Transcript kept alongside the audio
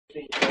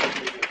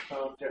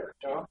Tom Terry.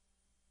 Tom?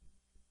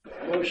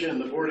 Motion,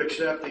 the board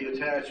accept the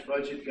attached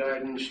budget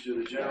guidance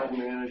to the general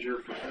manager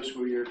for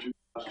fiscal year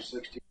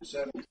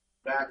 2016-17.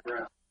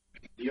 Background.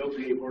 The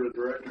OPA Board of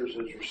Directors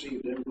has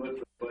received input from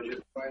the Budget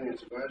and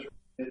Finance Advisory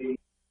Committee,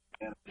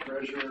 and the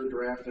treasurer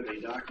drafted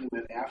a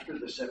document after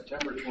the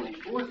September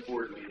 24th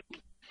board meeting,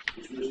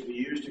 which was to be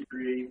used to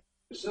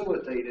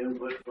facilitate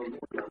input from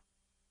board members.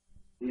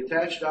 The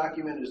attached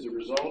document is the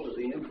result of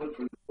the input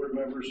from the board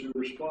members who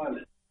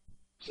responded.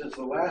 Since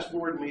the last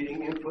board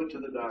meeting, input to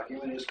the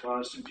document has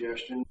caused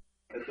suggestion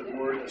that the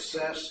board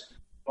assess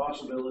the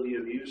possibility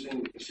of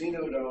using the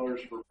casino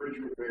dollars for bridge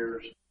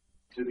repairs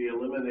to be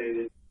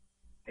eliminated,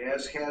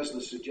 as has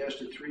the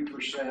suggested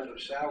 3%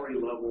 of salary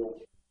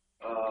level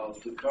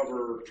to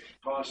cover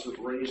costs of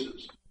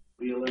raises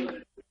be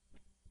eliminated.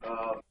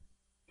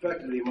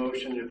 Effect of the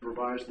motion, it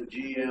provides the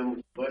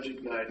GM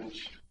budget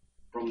guidance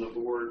from the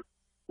board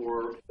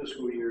for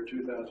fiscal year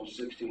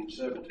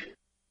 2016-17.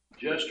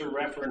 Just to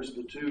reference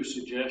the two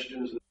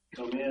suggestions that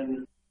come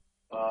in,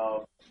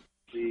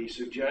 the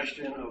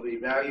suggestion of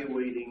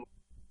evaluating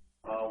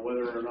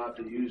whether or not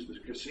to use the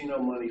casino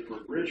money for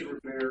bridge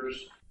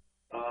repairs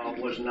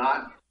was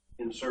not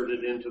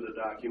inserted into the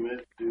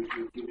document due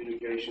to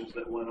communications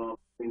that went on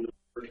between the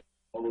board,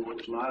 although it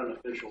was not an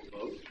official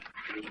vote.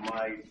 It was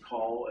my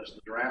call as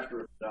the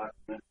drafter of the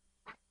document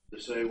to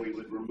say we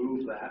would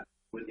remove that.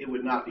 It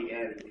would not be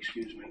added,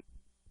 excuse me.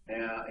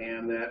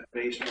 And that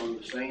based on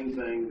the same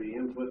thing, the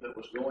input that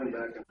was going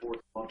back and forth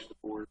amongst the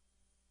board,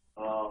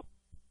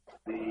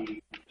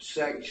 the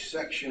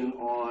section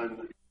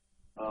on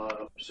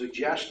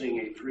suggesting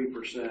a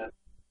 3%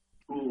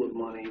 pool of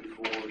money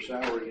for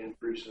salary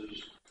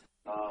increases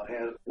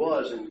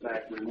was in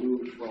fact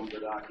removed from the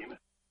document.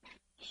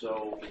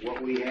 So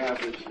what we have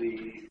is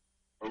the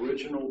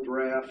original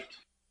draft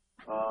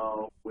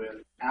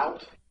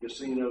without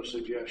casino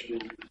suggestion,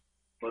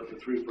 but the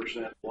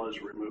 3% was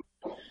removed.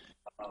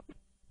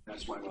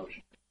 That's my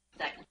motion.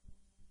 Second.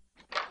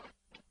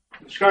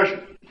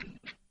 Discussion.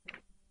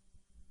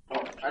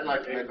 Oh, I'd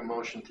like to make a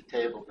motion to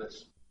table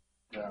this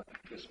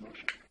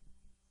motion.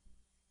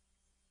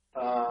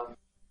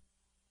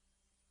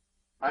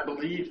 I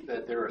believe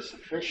that there are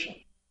sufficient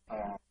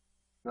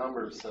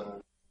numbers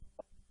of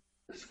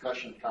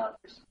discussion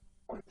topics,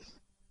 points,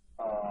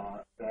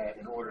 that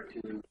in order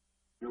to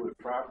do it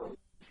properly,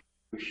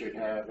 we should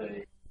have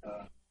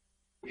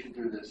we should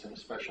do this in a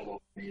special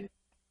open meeting.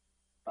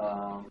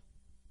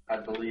 I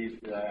believe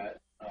that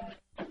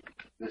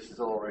this has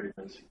already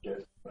been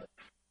suggested, but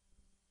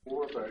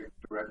for the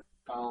Director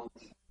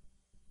Collins,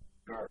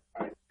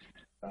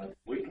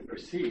 we can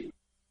proceed,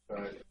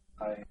 but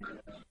I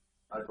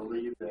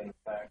believe that in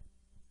fact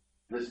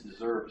this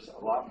deserves a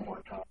lot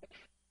more time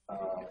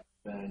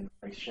than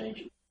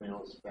exchanging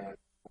emails back and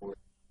forth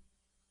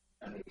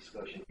and a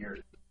discussion here.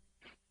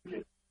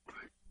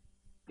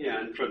 Yeah,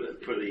 and for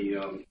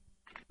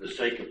the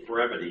sake of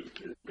brevity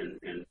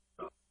and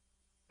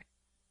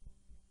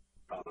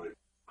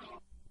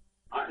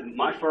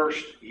my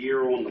first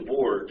year on the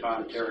board,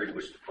 Tom Terry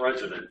was the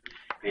president,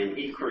 and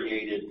he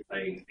created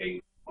a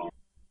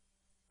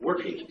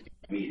working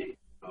meeting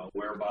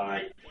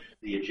whereby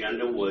the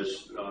agenda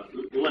was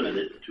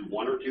limited to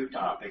one or two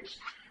topics,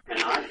 and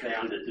I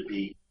found it to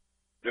be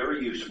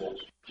very useful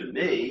to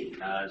me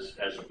as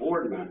a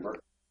board member,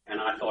 and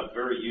I thought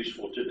very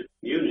useful to the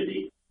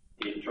community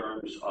in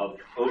terms of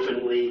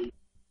openly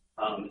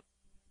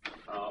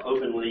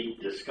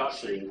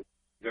discussing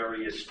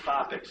various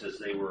topics as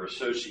they were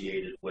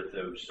associated with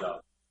those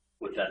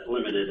with that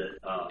limited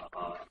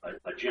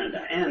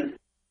agenda. And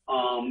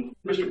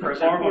Mr.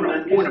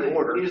 President, point of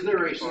order. Is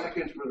there a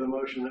second for the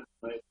motion that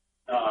was made?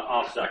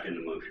 I'll second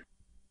the motion.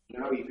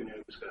 Now you can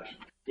have discussion.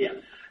 Yeah,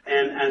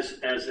 and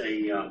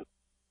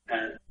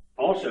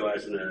also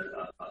as an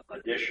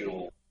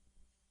additional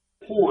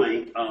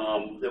point,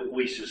 that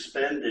we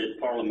suspended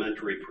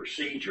parliamentary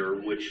procedure,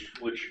 which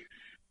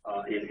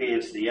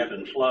enhanced the ebb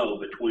and flow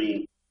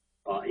between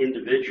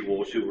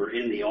individuals who were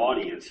in the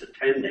audience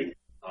attending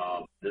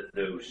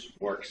those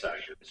work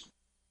sessions,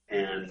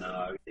 and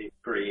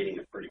creating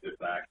a pretty good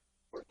back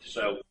and forth.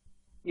 So,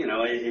 you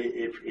know,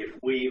 if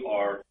we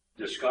are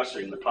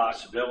discussing the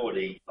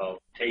possibility of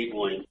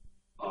tabling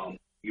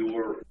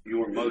your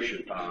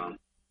motion, Tom,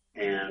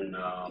 and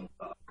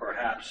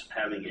perhaps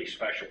having a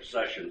special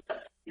session,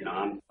 you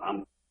know,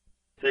 I'm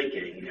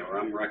thinking, or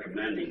I'm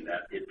recommending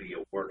that it be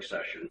a work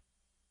session,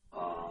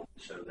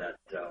 so that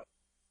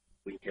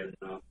we can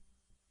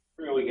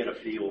really get a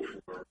feel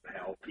for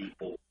how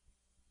people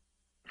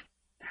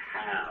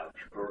have,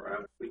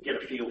 or we get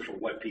a feel for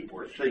what people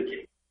are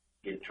thinking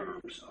in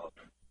terms of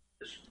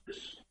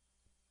this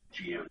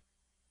GM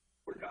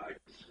for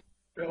guidance.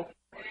 Bill?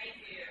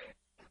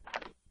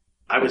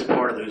 I was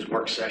part of those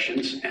work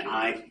sessions, and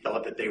I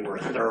thought that they were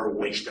a thorough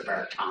waste of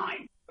our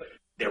time.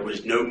 There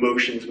was no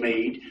motions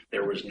made.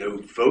 There was no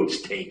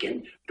votes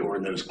taken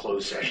during those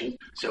closed sessions.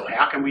 So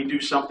how can we do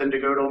something to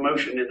go to a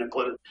motion in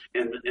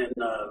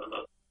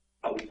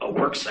a a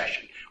work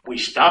session. We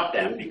stopped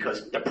them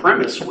because the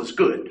premise was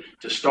good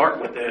to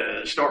start with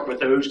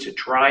those to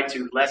try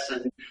to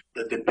lessen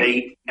the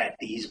debate at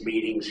these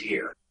meetings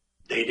here.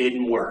 They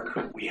didn't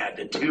work. We had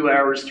the 2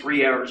 hours,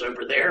 3 hours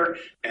over there,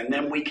 and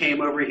then we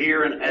came over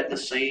here and had the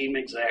same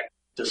exact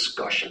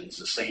discussions,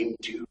 the same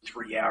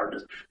 2-3 hour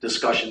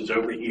discussions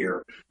over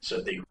here. So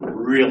they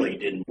really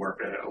didn't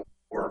work.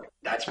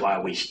 That's why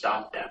we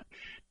stopped them.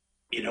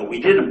 You know, we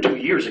did them 2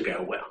 years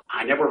ago. Well,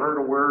 I never heard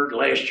a word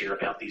last year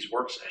about these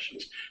work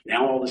sessions.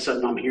 Now all of a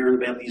sudden I'm hearing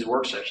about these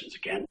work sessions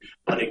again.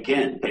 But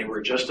again, they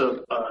were just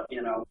a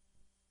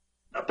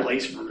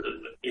place for,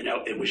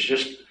 it was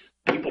just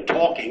people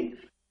talking.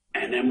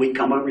 And then we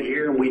come over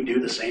here and we do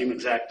the same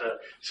exact.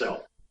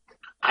 So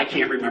I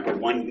can't remember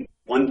one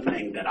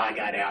thing that I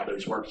got out of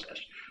those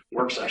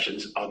work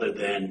sessions other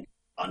than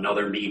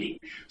another meeting.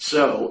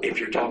 So if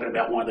you're talking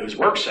about one of those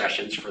work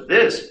sessions for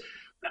this,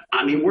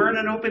 I mean, we're in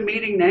an open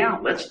meeting now.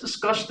 Let's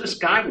discuss this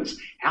guidance.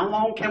 How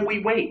long can we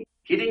wait?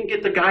 He didn't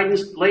get the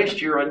guidance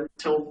last year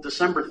until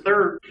December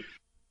 3rd.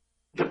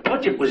 The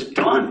budget was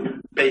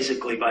done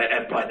basically by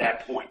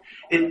that point.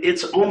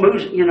 It's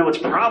almost, it's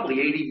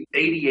probably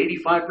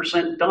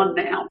 85% done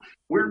now.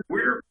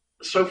 We're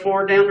so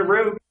far down the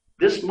road.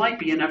 This might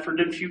be an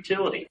effort in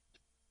futility.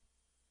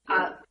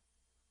 I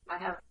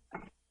have.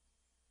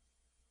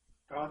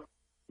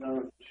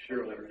 No,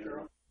 surely.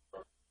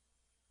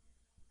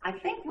 I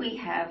think we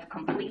have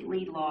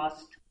completely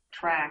lost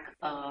track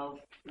of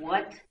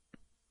what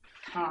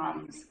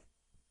Tom's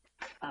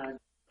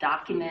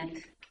document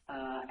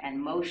and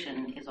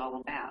motion is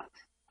all about.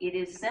 It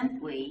is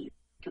simply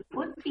to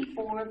put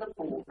before the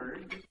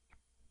board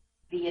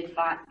the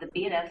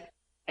BNF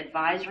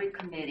Advisory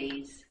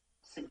Committee's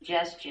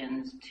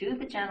suggestions to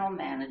the general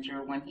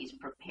manager when he's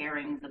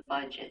preparing the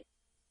budget.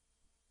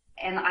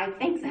 And I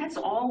think that's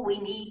all we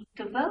need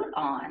to vote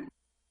on.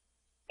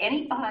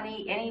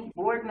 Anybody, any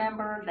board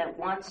member that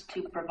wants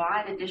to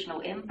provide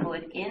additional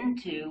input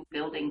into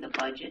building the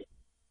budget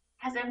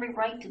has every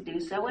right to do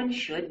so and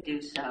should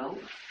do so.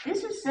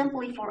 This is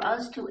simply for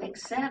us to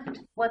accept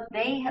what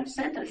they have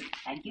sent us.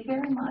 Thank you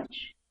very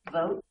much.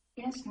 Vote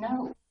yes,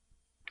 no.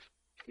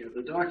 Yeah,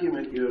 the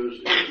document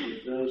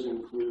it does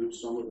include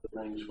some of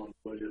the things from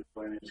the Budget and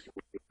Finance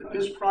Committee.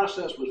 This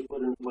process was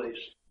put in place.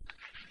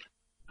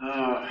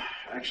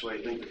 Actually,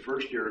 I think the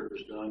first year it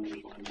was done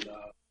was when,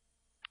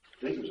 I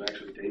think it was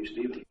actually Dave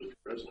Stevens was the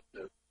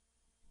president.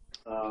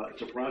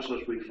 It's a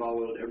process we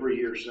followed every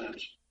year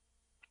since,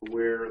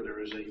 where there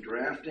is a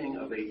drafting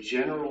of a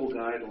general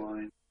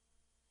guideline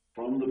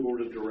from the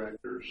board of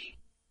directors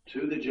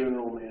to the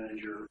general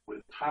manager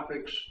with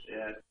topics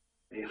at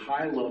a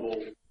high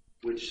level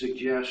which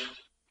suggest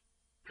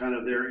kind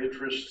of their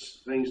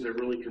interests, things they're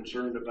really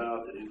concerned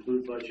about that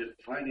include budget and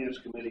finance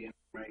committee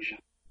information.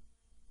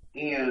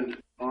 And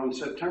on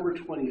September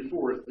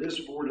 24th, this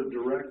board of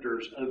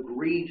directors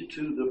agreed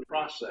to the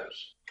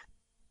process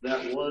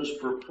that was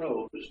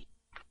proposed,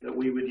 that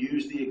we would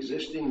use the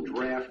existing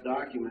draft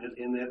document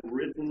and that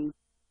written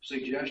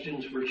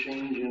suggestions for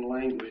change in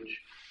language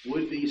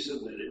would be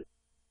submitted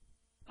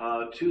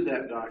to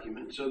that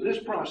document. So this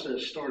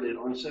process started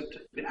on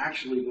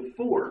actually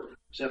before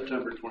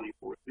September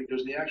 24th,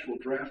 because the actual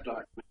draft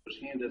document was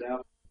handed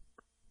out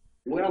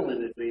well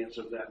in advance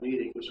of that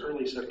meeting. It was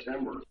early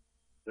September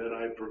that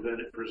I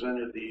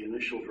presented the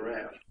initial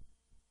draft.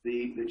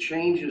 The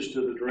changes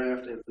to the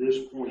draft at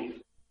this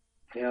point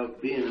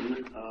have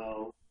been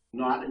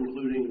not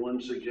including one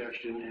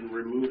suggestion and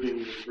removing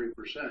the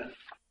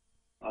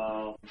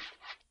 3%.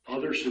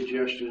 Other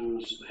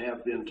suggestions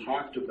have been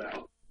talked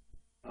about.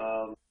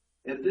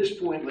 At this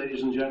point,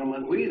 ladies and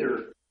gentlemen, we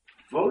either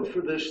vote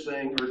for this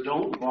thing or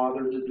don't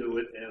bother to do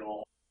it at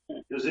all,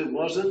 because it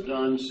wasn't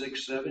done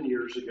 6-7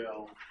 years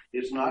ago.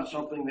 It's not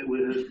something that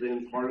has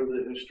been part of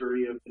the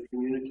history of the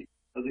community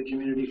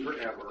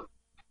forever.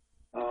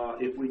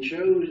 If we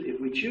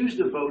choose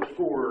to vote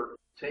for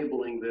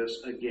tabling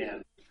this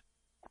again,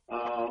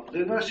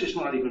 then let's just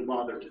not even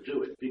bother to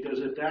do it, because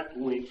at that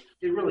point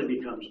it really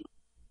becomes,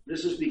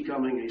 this is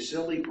becoming a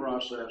silly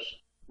process.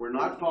 We're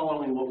not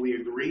following what we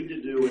agreed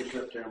to do in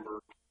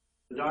September.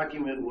 The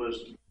document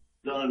was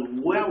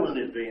done well in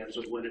advance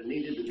of when it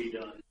needed to be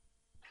done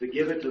to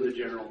give it to the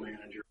general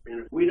manager. And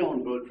if we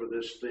don't vote for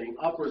this thing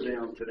up or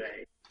down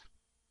today,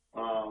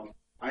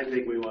 I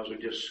think we might as well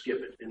just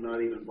skip it and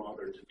not even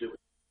bother to do it.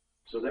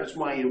 So that's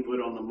my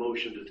input on the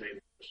motion to table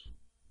this.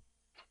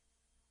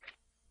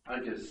 I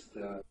just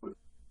would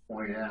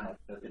point out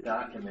that the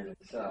document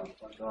itself,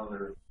 like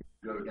other,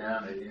 go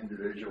down it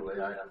individually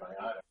item by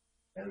item,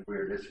 and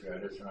we're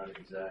disregarded. It's not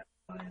exact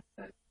my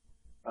intent.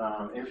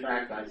 In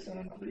fact, I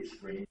sent at least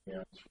 3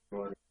 emails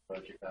regarding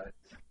budget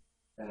guidance,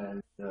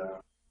 and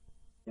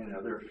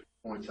there are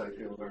points I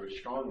feel very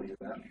strongly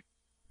about,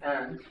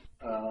 and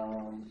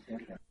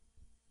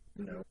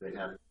they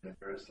haven't been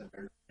addressed in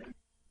their.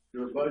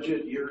 Your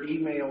budget, your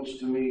emails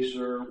to me,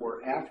 sir,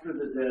 were after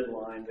the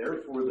deadline.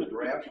 Therefore, the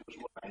draft was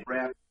what the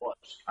draft was.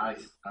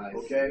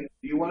 Okay?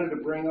 If you wanted to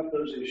bring up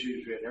those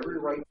issues, you had every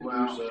right to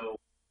do so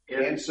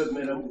and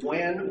submit them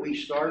when we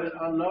started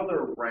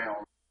another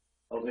round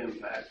of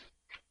impact.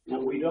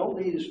 What we don't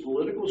need is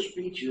political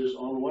speeches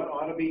on what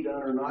ought to be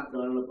done or not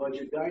done in a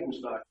budget guidance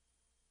document.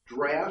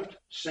 Draft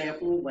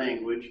sample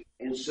language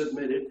and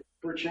submit it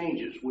for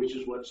changes, which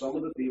is what some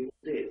of the people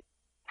did.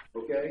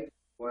 Okay?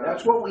 Well,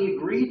 That's what we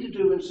agreed to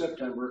do in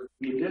September.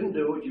 You didn't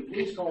do it. You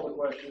please call the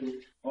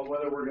question on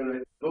whether we're going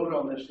to vote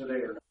on this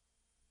today or not.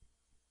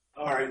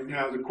 All right,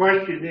 now the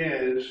question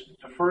is,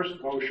 the first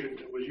motion,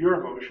 it was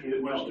your motion,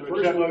 it was No, to the first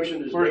accept.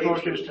 motion is First Dave's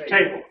motion is to to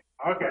table. table,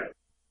 okay.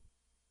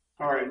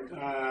 All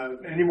right,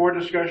 any more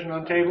discussion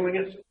on tabling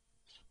it?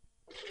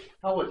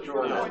 I'll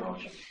withdraw that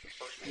motion.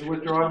 You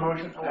withdraw the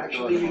motion?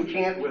 Actually, you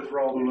can't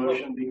withdraw the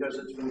motion because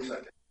it's been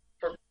seconded.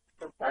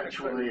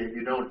 Actually,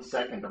 you don't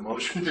second the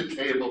motion to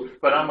table,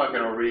 but I'm not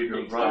gonna read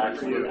or run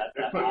for you.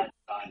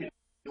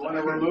 You want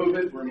to remove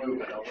it?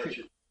 Remove it. I'll let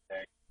you.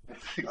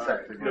 That's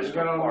exactly Just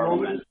right. gonna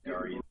remove it.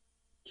 Parliamentary.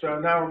 So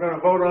now we're gonna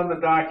vote on the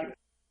document.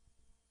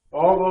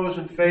 All those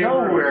in favor?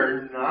 No,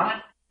 we're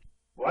not.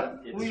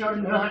 What? We are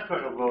not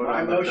gonna vote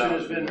My on the motion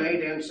has been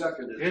document. made and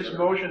seconded. His sir.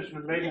 motion's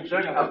been made and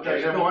seconded.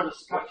 Okay, then what?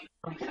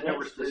 There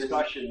was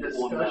discussion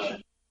on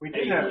the, We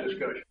did have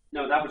discussion.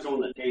 no, that was on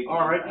the table.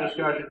 All right,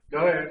 discussion,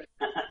 go ahead,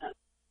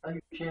 Are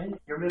you kidding?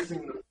 You're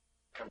missing the.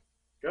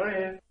 go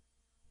ahead.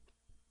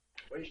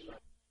 Waste time.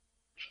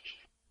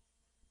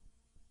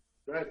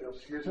 Go ahead, Bill.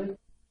 Excuse me?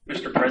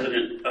 Mr.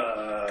 President,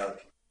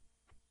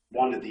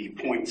 one of the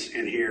points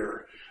in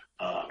here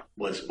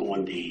was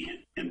on the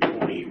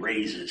employee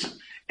raises.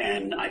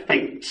 And I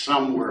think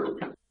some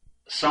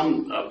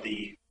of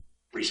the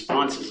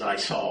responses I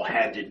saw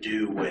had to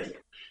do with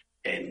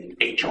an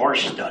HR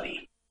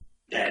study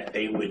that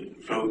they would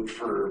vote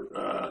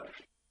for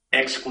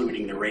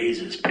excluding the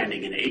raises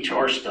pending an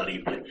HR study.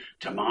 But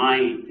to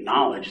my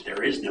knowledge,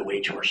 there is no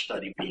HR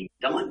study being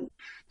done.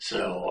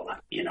 So,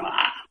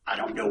 I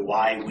don't know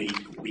why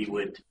we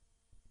would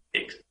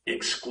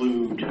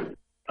exclude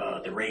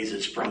the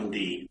raises from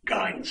the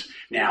guidance.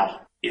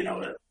 Now,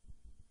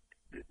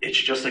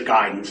 it's just a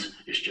guidance.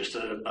 It's just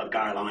a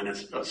guideline,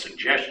 a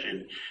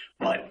suggestion.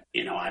 But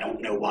I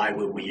don't know why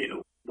we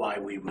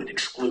would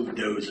exclude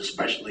those,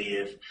 especially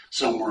if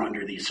some were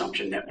under the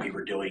assumption that we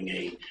were doing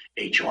a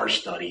HR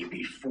study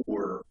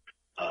before,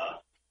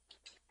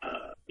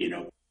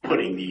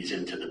 putting these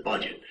into the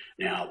budget.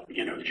 Now,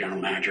 the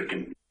general manager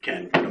can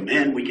put them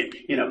in. We can,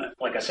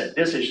 like I said,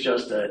 this is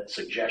just a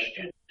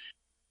suggestion.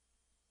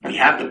 We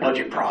have the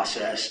budget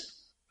process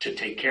to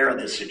take care of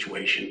this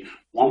situation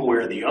one way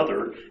or the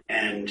other.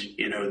 And,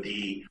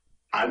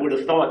 I would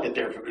have thought that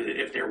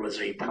if there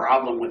was a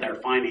problem with our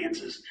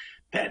finances,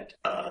 that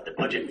the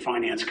Budget and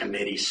Finance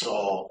Committee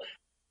saw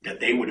that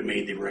they would have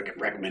made the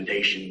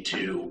recommendation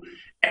to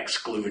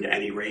exclude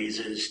any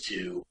raises,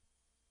 to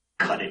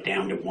cut it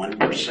down to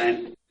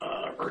 1%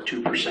 or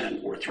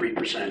 2% or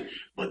 3%.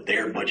 But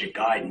their budget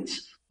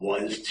guidance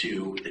was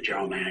to the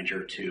general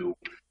manager to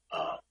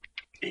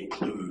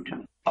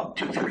include up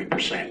to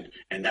 3%.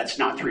 And that's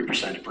not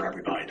 3% for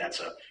everybody. That's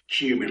a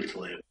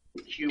cumulative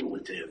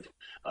 3%,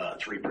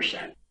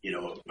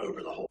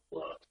 over the whole.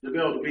 The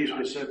bill, to be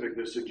specific,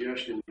 the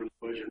suggestion from the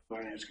Budget and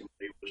Finance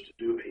Committee was to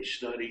do a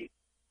study,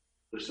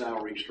 the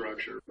salary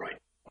structure. Right.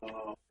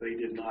 They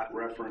did not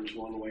reference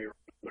one way or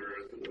another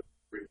the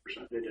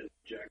 3%. They didn't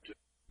object to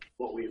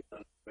what we have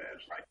done in the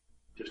past. Right.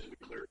 Just to be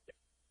clear.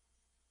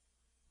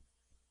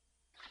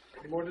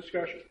 Any more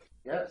discussion?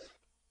 Yes.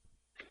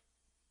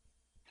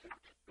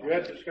 You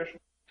had discussion?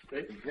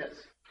 Dave? Yes.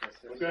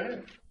 Go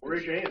ahead,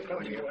 raise your hand, tell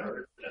me. Go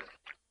ahead.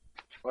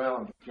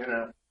 Well,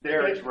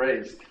 there it's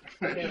raised.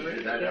 Can't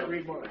read, That can't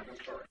read mine, I'm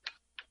sorry.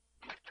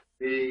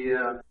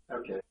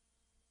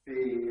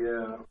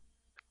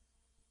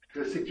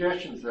 The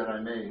suggestions that I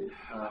made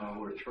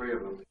were three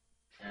of them,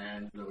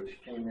 and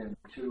which came in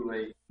too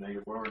late. They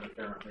weren't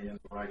apparently in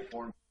the right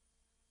form,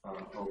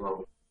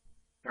 although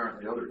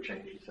apparently other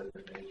changes have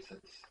been made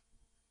since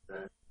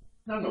that.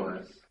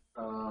 Nonetheless,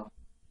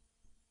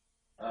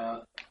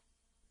 I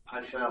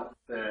felt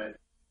that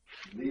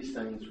these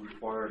things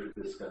required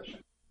a discussion,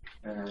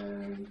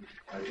 and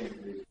I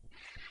think they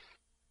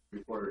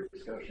required a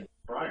discussion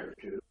prior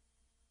to,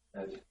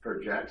 as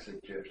per Jack's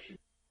suggestion,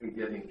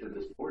 getting to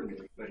this board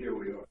meeting, but here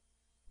we are.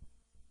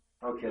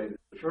 Okay,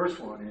 the first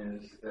one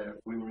is that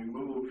we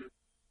remove,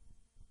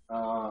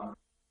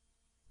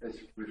 as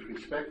with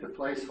respect to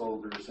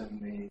placeholders in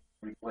the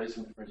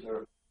replacement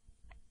reserve,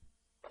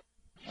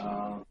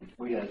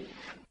 we had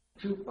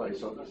two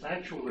placeholders,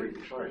 actually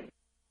three.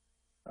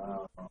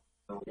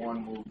 The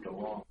one moved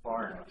along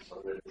far enough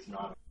so that it's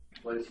not a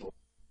placeholder.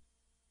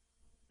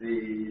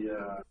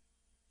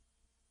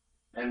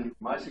 And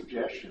my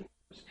suggestion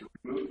was to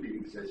remove the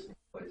existing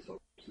placeholders,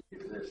 the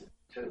existing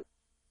two,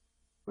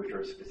 which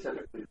are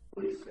specifically the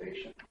police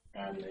station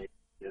and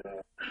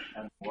the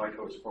White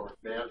Horse Park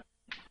Bev.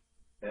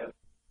 And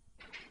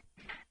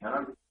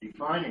I'm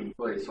defining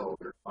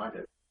placeholder, my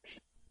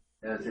definition,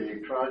 as a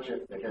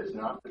project that has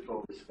not been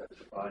fully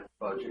specified,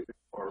 budgeted,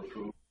 or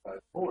approved by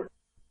the board.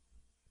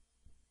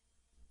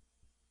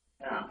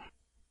 Now,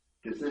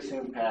 does this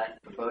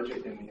impact the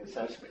budget and the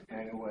assessment in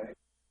any way?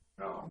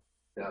 No,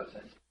 it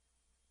doesn't.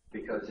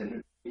 Because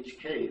in each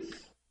case,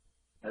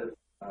 the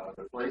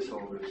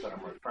placeholders that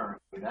I'm referring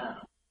to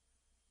now,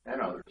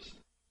 and others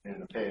in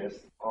the past,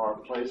 are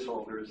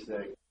placeholders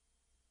that,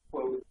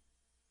 quote,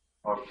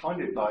 are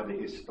funded by the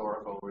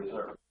historical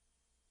reserve.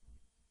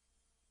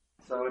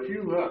 So if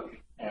you look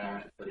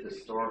at the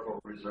historical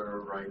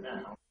reserve right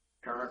now,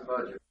 current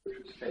budget, which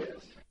was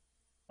passed,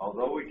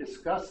 although we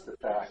discussed the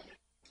fact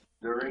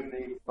during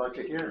the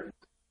budget hearings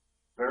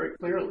very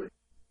clearly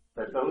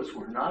that those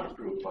were not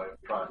approved by the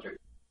project,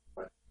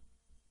 but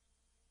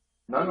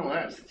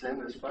nonetheless, it's in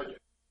this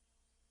budget.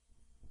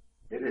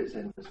 It is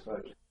in this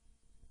budget.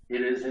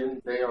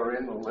 They are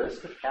in the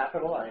list of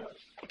capital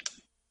items.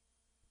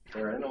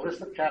 They're in the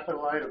list of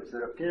capital items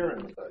that appear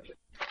in the budget.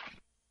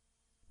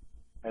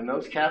 And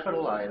those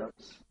capital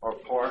items are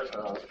part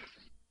of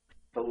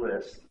the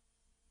list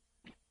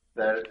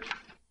that,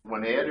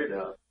 when added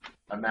up,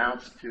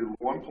 amounts to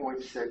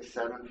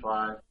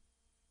 $1.675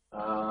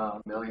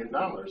 million,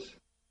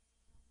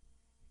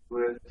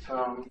 with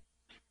some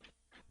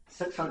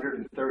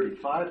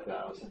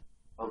 635,000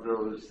 of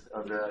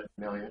that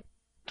million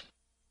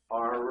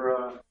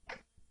are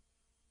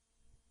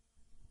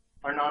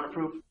not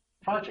approved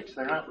projects.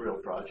 They're not real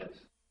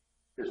projects.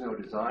 There's no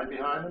design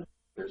behind them.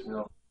 There's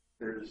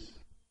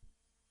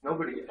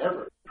nobody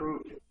ever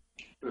approved it.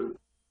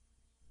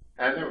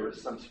 And there were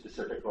some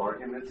specific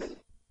arguments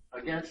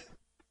against it.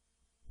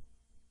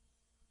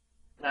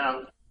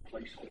 Now,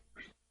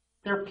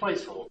 they're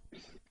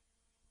placeholders.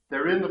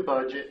 They're in the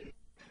budget.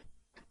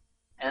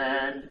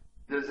 And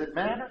does it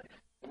matter?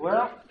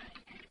 Well,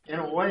 in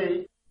a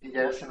way,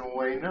 yes, in a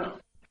way, no.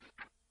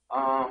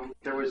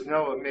 There was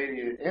no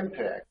immediate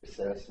impact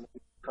assessment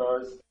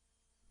because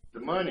the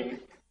money,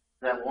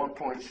 that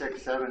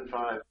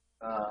 1.675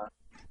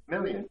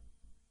 million,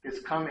 is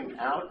coming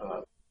out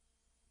of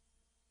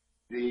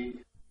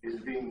is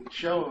being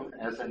shown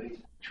as a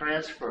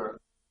transfer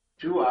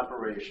to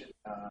operate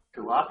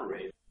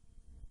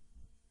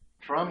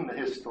from the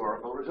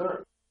historical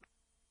reserve.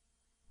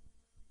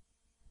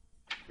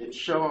 It's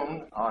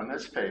shown on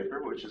this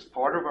paper, which is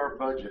part of our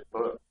budget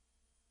book,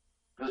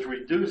 as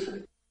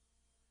reducing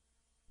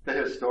the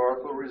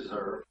historical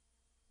reserve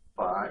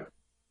by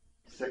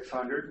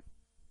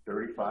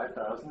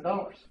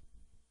 $635,000.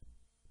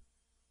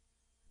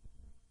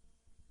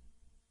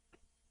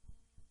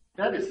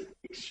 That is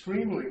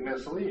extremely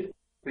misleading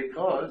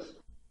because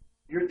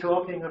you're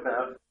talking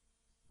about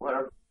what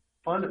are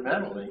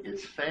fundamentally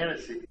it's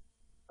fantasy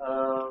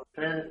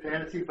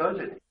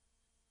budgeting.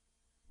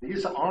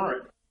 These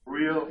aren't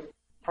real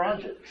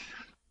projects.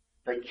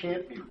 They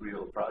can't be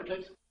real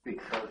projects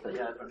because they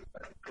haven't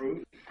been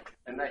approved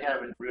and they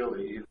haven't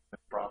really even been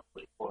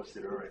properly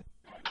costed or anything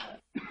like that.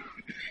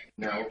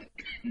 No.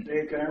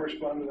 Dave, can I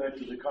respond to that?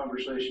 To the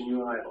conversation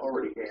you and I have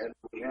already had.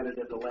 We had it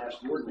at the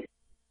last board meeting,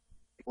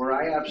 where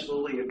I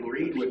absolutely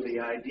agreed with the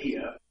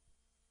idea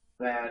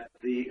that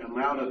the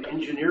amount of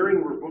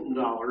engineering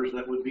dollars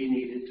that would be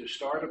needed to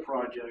start a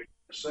project,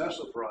 assess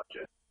a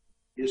project,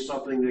 is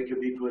something that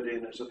could be put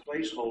in as a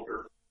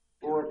placeholder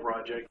for a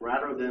project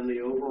rather than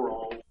the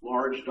overall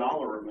large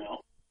dollar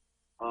amount.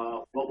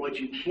 But what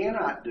you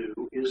cannot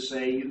do is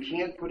say you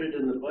can't put it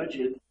in the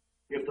budget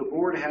if the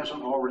board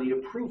hasn't already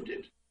approved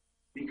it.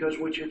 Because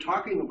what you're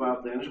talking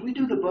about then is we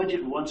do the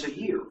budget once a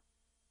year.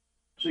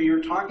 So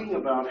you're talking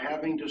about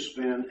having to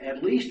spend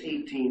at least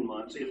 18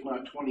 months, if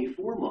not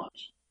 24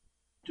 months,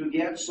 to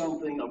get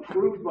something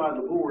approved by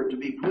the board to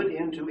be put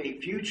into a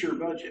future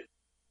budget.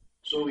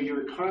 So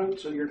your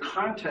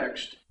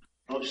context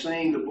of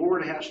saying the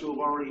board has to have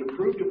already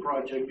approved a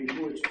project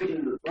before it's put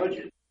into the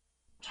budget,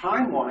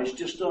 time-wise,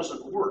 just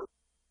doesn't work.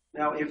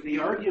 Now, if the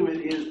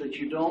argument is that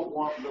you don't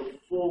want the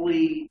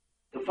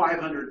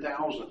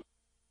 500,000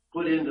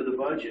 put into the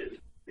budget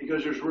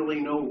because there's really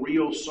no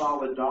real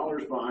solid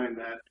dollars behind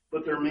that,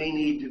 but there may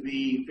need to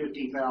be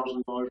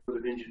 $50,000 worth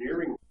of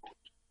engineering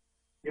reports.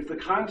 If the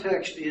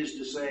context is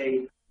to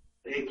say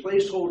a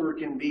placeholder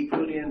can be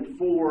put in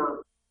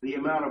for the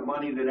amount of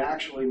money that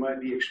actually might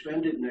be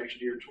expended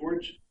next year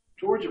towards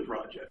a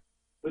project,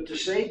 but to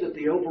say that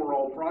the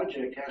overall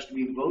project has to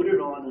be voted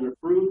on and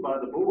approved by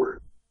the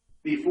board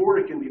before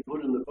it can be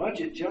put in the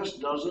budget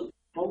just doesn't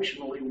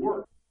functionally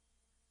work.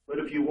 But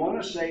if you want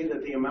to say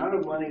that the amount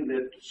of money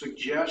that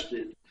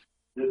suggested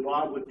that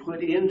Bob would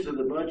put into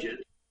the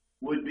budget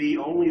would be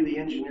only the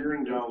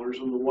engineering dollars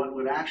and what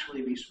would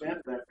actually be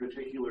spent that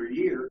particular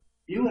year,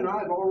 you and I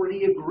have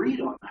already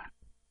agreed on that.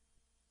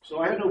 So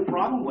I have no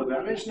problem with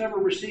that. I just never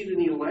received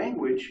any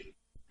language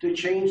to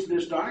change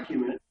this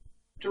document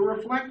to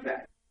reflect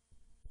that.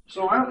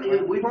 So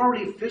we've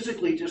already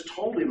physically just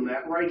told him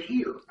that right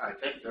here. I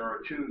think there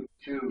are two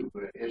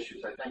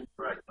issues. I think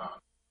you're right, Tom,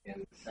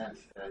 in the sense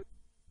that,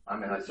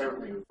 I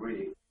certainly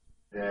agree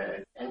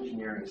that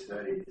engineering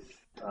studies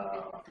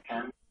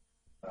can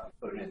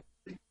put into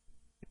the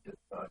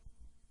budget,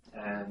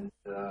 and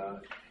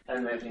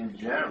that in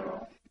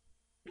general,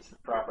 it's the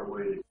proper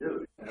way to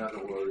do it. In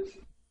other words,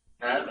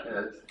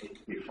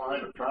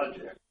 define a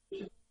project,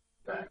 which is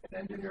in fact an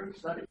engineering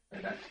study,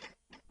 and that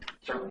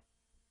certainly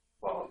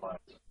qualifies.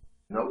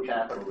 No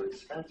capital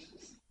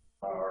expenses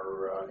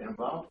are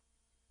involved.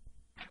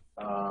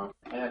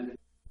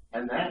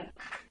 And that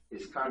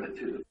is kind of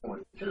to the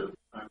point too.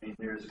 I mean,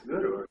 there's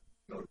good or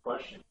no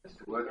question as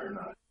to whether or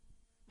not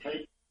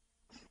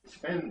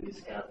spend these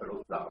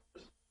capital dollars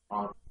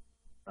on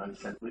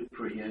simply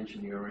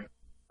pre-engineering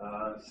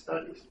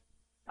studies.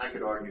 I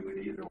could argue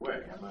it either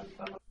way.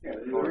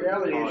 The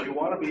reality is you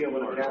want to be able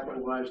to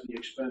capitalize the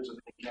expense of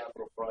any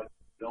capital project.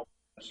 You don't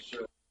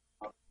necessarily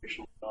have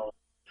operational knowledge.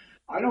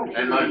 I don't.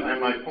 And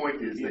my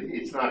point is that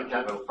it's not a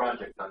capital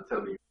project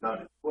until you've done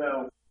it.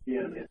 Well,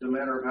 yeah, it's a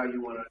matter of how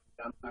you want to.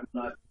 I'm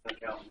not an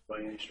accountant by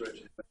any stretch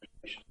of the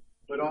imagination.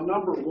 But on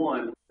number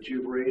one that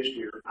you've raised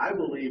here, I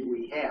believe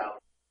we have,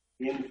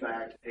 in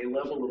fact, a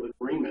level of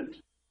agreement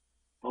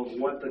of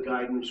what the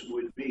guidance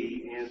would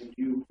be, and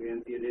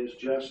it has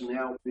just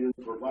now been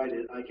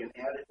provided. I can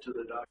add it to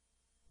the document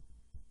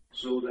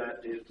so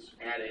that it's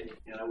added,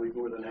 and I'll be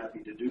more than happy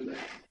to do that.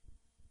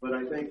 But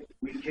I think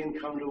we can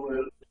come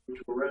to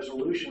a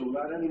resolution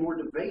without any more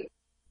debate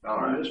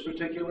on this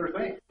particular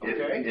thing.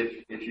 Okay?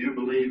 If you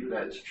believe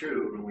that's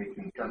true, and we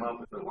can come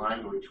up with the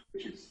language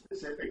which is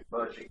specific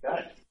budget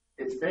guidance,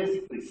 it's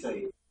basically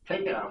say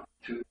take out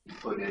to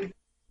put in,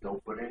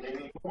 don't put in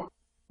any more.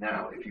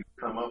 Now, if you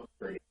come up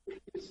with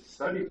a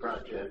study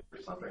project or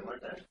something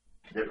like that,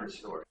 different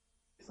story.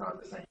 It's not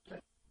the same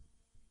thing.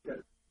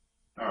 Good.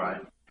 All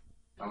right,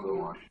 I'll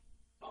go on.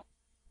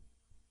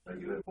 So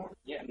you have more?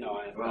 Yeah, no,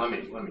 Well, let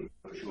me.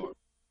 Sure.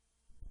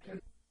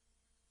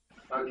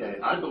 Okay,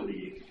 I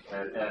believe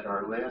that at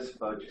our last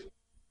budget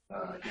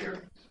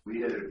hearings,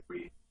 we had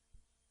agreed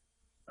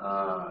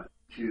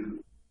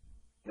to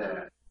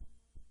that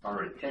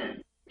our intent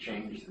to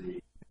change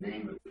the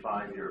name of the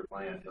 5-year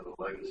plan to the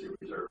Legacy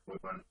Reserve. We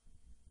went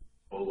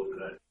all over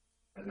that,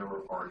 and there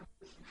were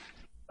arguments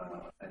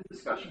and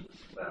discussions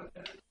about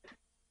that.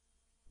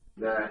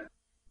 That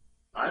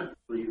I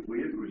believe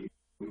we agreed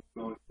we were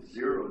going to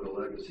zero the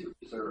Legacy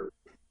Reserve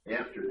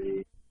after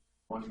the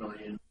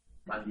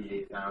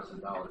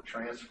 $1,098,000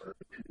 transfer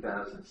in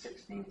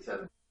 2016-17.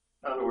 In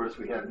other words,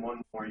 we had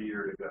one more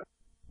year to go.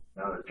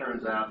 Now it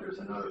turns out there's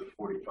another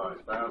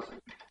 45,000,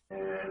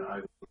 and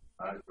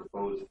I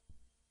propose to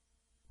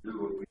do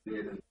what we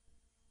did in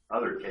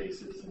other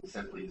cases and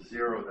simply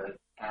zero that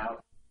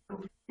out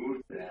and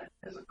remove that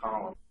as a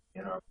column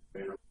in our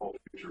whole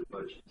future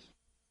budgets.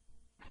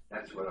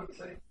 That's what I'm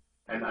saying.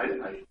 And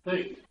I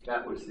think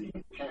that was the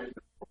intent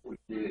of what we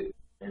did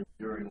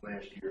during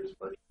last year's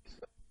budget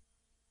discussion.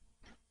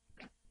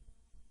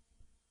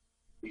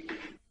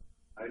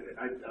 I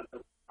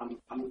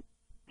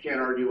can't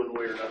argue one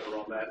way or another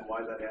on that, and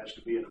why that has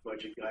to be in a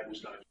budget guidance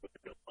document. I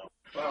don't know.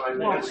 Well, I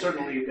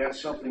think that's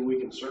something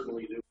we can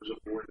certainly do as a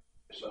board to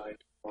decide.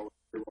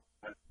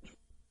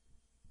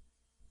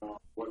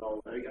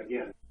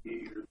 Again,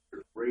 you're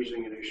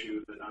raising an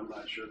issue that I'm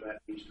not sure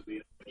that needs to be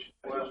in a budget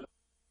guidance.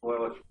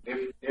 Well,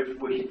 if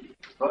we,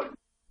 but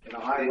in a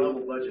high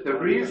level budget. The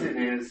reason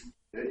is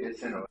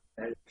it's in a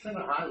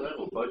high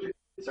level budget.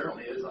 It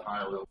certainly is a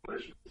high level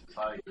budget. It's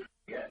high you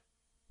get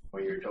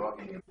when you're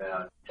talking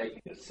about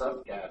taking a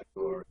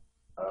subcategory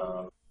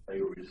of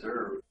a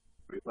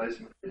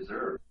replacement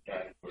reserve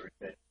category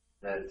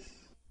that's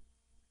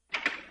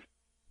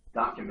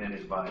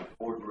documented by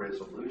board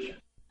resolution.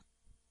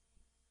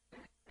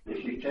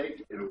 If you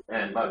take,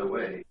 and by the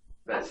way,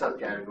 that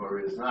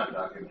subcategory is not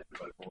documented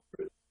by board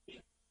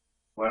resolution.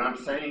 What I'm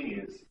saying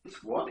is,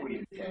 it's what we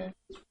intend,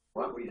 it's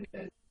what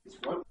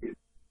we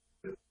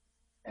do.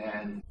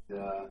 And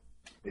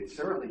it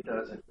certainly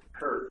doesn't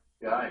hurt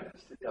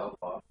guidance to tell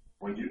Bob,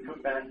 when you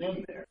come back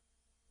in there,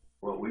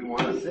 what we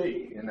want to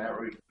see in that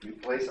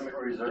replacement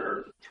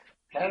reserve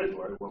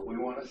category, what we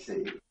want to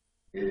see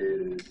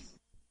is,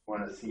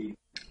 $1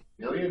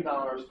 million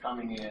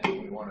coming in.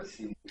 We want to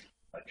see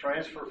a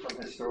transfer from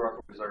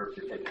historical reserve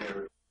to take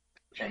care of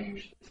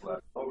change that's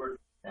left over,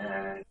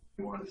 and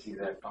we want to see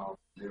that column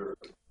zero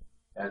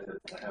have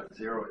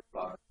zero at the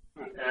bottom,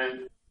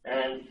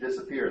 and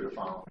disappear the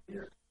following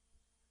year.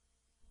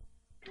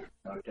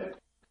 Okay.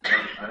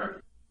 I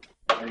don't.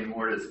 Any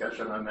more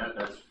discussion on that?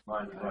 That's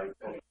fine. Right.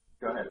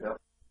 Go ahead, Bill.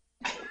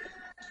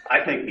 I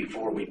think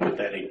before we put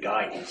that in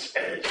guidance,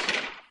 as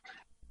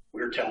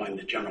we're telling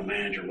the general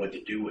manager what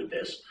to do with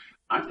this,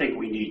 I think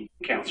we need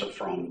counsel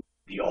from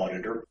the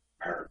auditor,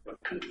 our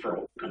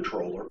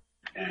controller,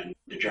 and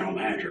the general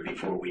manager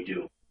before we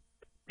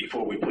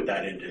put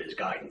that into his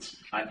guidance.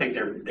 I think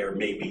there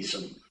may be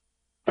some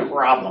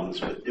problems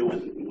with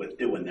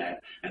doing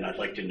that, and I'd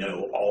like to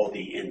know all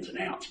the ins and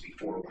outs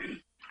before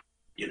we,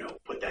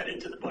 put that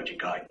into the budget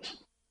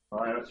guidance.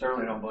 Well, I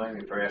certainly don't blame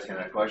you for asking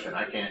that question.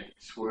 I can't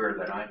swear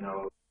that I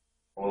know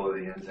all of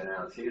the ins and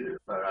outs either,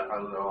 but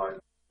although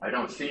I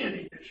don't see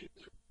any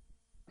issues.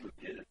 We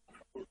did it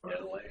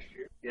last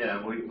year.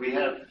 Yeah, we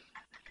have.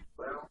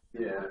 Well,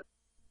 yeah.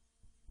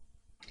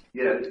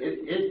 Yeah,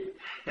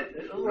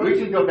 we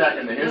can go back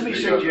in the history. Let me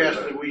suggest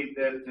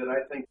that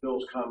I think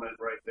Bill's comment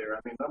right there. I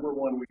mean, number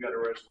one, we got a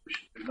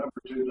resolution. Number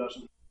two,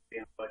 doesn't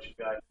in budget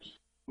guidance.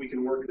 We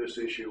can work this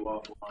issue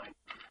offline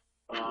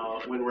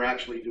when we're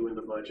actually doing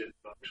the budget,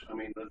 folks. I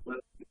mean,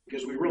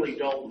 because we really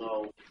don't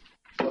know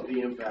what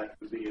the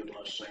impact would be of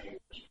us saying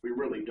this. We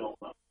really don't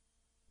know.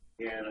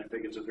 And I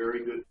think it's a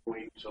very good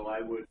point, so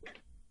I would,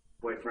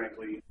 quite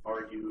frankly,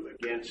 argue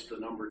against the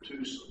number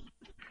 2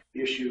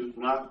 issue,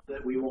 not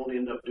that we won't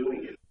end up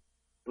doing it,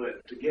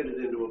 but to get it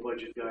into a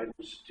budget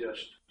guidance,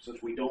 just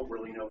since we don't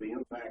really know the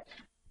impact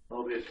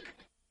of it,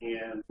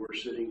 and we're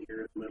sitting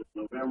here in the middle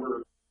of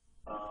November,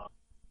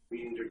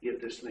 we either get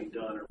this thing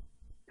done or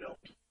we don't.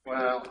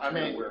 Well, I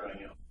mean, Where I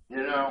am. you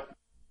know,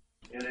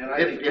 And I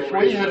If- think if Bill we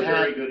raised had a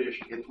very had- good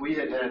issue. if we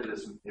had had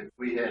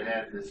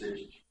this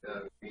issue,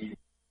 meeting,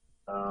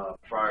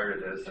 prior to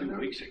this, 2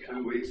 weeks ago.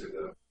 2 weeks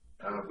ago,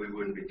 we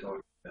wouldn't be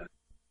talking about it.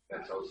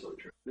 That's also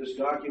true. This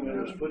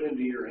document was put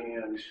into your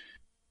hands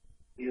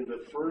in the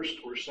first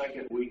or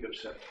second week of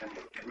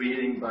September.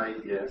 Reading by,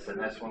 yes, and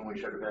that's when we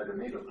should have had a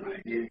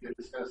meeting to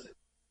discuss it.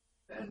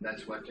 And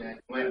that's what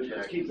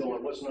Let's keep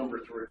going. What's number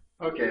 3?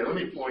 Okay, let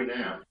me point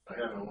out, I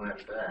haven't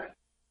left that,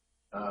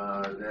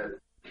 that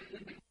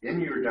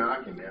in your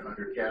document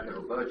under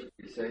capital budget,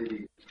 you say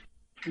the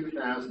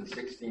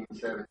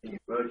 2016-17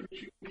 budget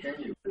should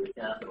continue with the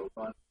capital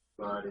fund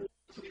provided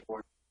to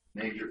support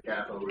major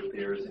capital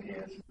repairs,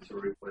 enhancements, or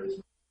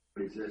replacement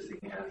of existing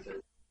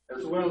assets,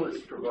 as well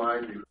as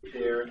provide the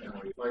repair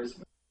and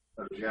replacement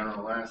of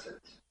general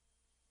assets.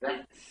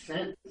 That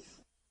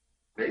sentence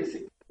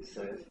basically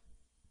says,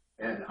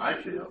 and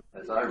I feel,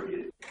 as I read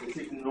it, it's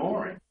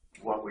ignoring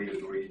what we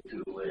agreed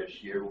to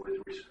last year with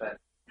respect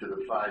to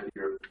the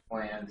 5-year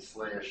plan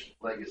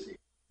 / legacy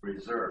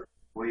reserve.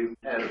 We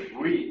had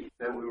agreed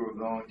that we were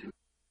going to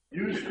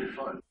use the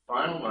fund,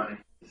 final money,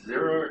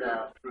 zero it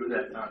out through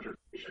that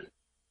contribution,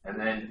 and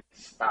then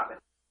stop it.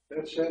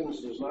 That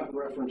sentence does not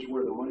reference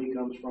where the money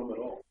comes from at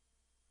all.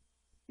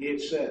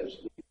 It says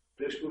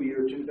fiscal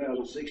year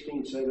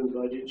 2016-17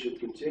 budget should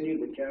continue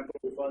the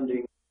capital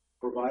funding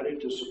provided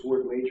to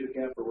support major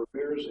capital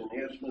repairs,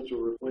 enhancements, or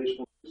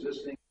replacement of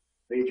existing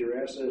major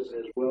assets,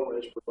 as well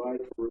as provide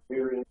for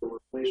repair and for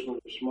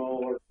replacement of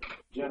smaller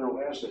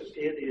general assets.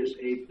 It is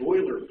a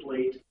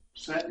boilerplate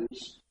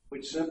sentence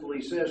which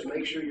simply says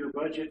make sure your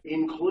budget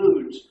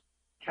includes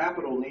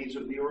capital needs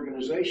of the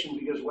organization,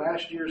 because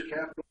last year's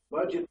capital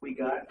budget we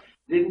got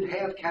didn't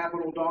have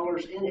capital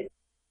dollars in it.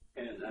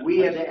 And We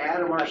had to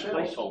add them that's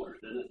ourselves. placeholders,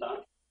 didn't it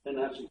not?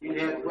 Didn't have some It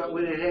had, well,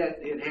 placeholders?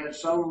 it had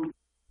some,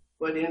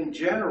 but in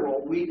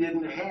general, we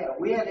didn't have.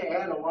 We had to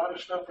add a lot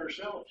of stuff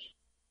ourselves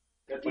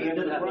at the But it end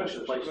of did the have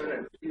those process.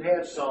 placeholders. It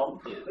had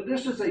some, Yeah. but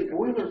this is a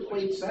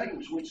boilerplate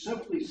sentence which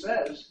simply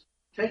says,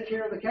 take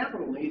care of the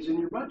capital needs in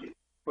your budget.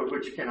 But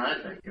which I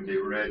think can be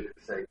read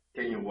to say,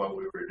 continue what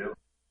we were doing.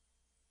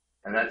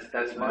 And that's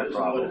my That isn't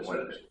problem what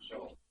with it it. says,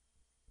 so.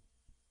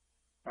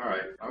 All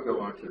right, I'll go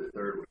on to the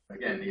third one.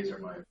 Again, these are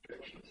my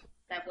objections.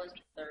 That was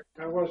the third.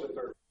 That was the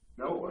third.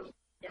 No, it wasn't.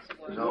 Yes, it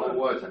was. No, it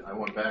wasn't. I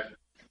went back.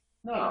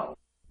 No.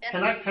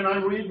 Yeah. Can I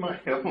read my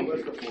own?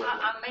 What's the fourth one?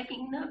 I'm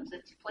making notes.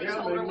 Its Yeah,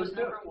 placeholder maybe was we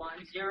do. number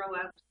 1, 0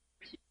 out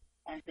was 2,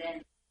 and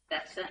then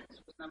that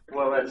sentence was number 2.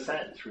 Well, that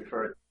sentence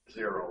referred to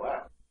zero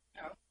out.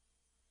 Oh.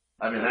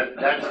 I mean,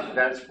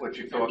 that's what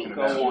you're talking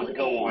about. Go on,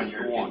 when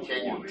you're go on.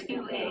 continuing.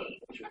 2A.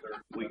 What's your third?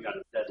 We got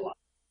a deadline.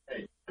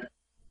 Hey,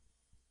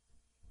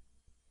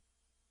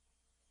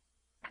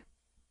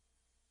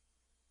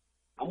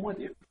 I'm with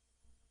you.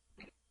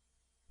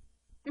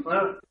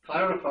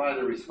 Clarify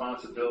the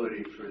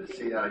responsibility for the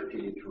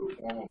CIP through a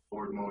formal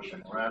board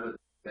motion rather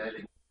than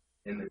embedding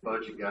in the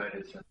budget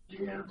guidance and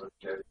GM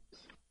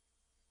objectives.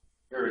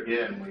 Here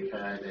again, we've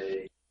had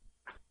a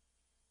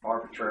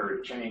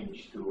arbitrary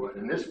change to what,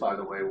 and this, by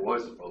the way,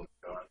 was voted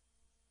on.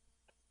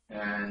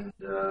 And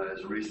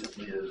as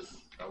recently as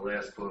our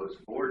last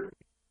closed board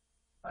meeting,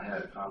 I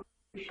had a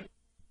confirmation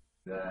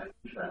that,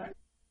 in fact,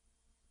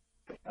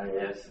 I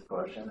asked the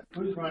question,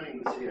 who's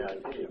running the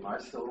CIP? Am I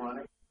still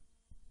running?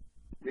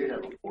 Did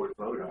have a board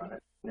vote on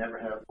it, never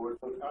had a board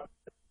vote on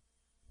it.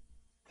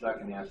 So I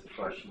can ask the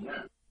question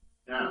now.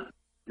 Now,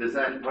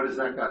 what does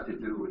that got to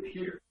do with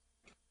here?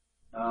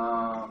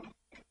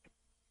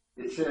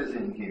 It says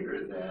in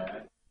here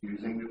that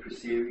using the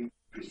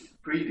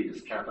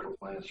previous capital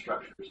plan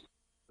structures,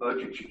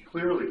 budget should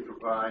clearly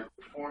provide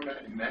the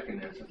format and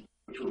mechanism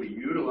which will be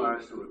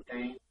utilized to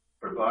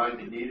provide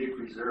the needed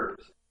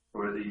reserves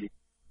for the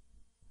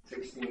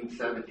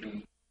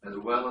 16-17 as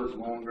well as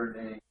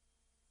longer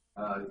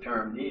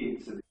term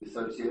needs of the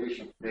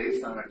association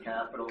based on a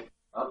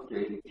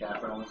updated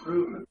capital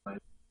improvement plan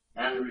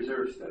and the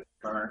reserve study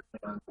currently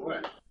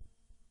underway.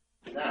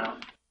 Now,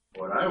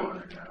 what I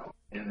want to know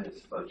in this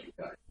budget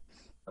guidance,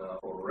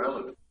 or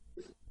relevant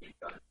to this budget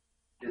guidance,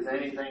 is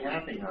anything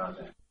happening on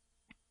that?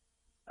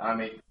 I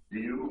mean, do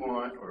you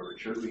want, or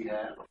should we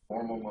have a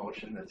formal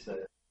motion that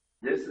says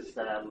this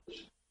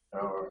established,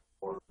 or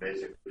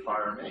basically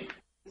fire me,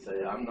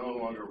 say I'm no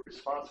longer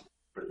responsible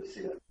for the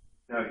CIP?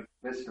 Now,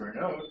 Mr.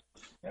 Renaud,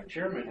 our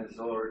chairman, has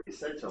already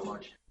said so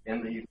much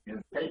in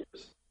the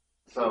papers.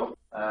 So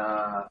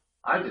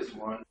I just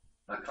want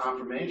a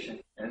confirmation,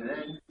 and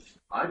then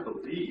I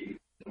believe,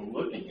 in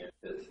looking at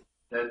this,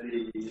 that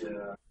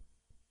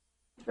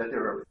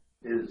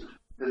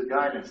this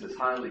guidance is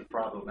highly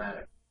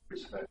problematic with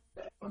respect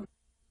to that.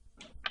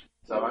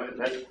 So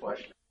that's a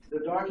question. The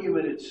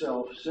document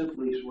itself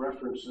simply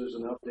references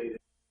an updated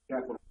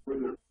capital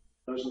improvement,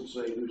 doesn't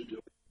say who's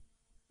doing it.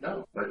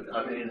 No, but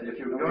I mean, if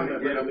you're I going mean,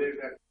 to I get, mean,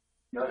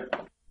 go ahead.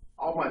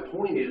 all my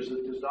point is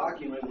that this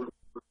document, we're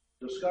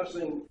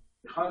discussing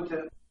the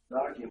content of the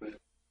document,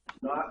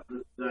 not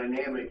the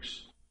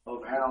dynamics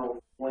of how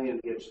plan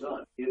gets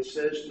done. It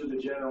says to the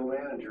general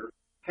manager,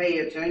 pay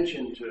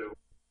attention to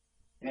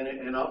an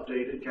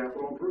updated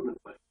capital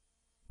improvement plan.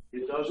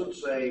 It doesn't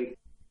say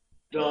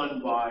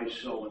done by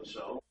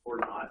so-and-so or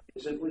not.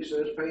 It simply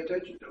says pay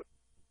attention to it.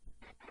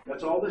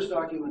 That's all this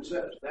document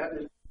says. That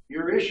is,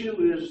 your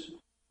issue is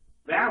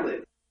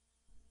valid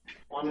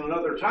on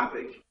another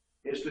topic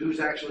as to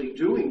who's actually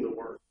doing the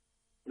work.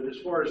 But as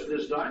far as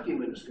this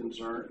document is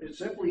concerned, it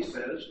simply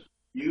says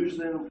use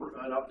an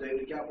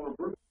updated capital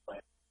improvement plan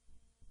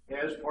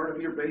as part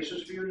of your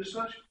basis for your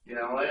discussion.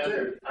 Yeah, well,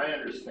 I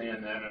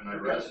understand that, and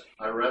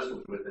I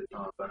wrestled with it,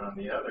 Tom. But on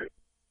the other,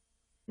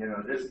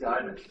 this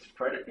guidance is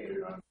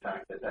predicated on the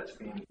fact that that's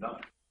being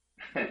done,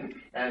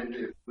 and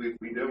if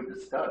we don't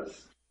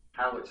discuss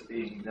how it's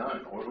being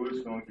done or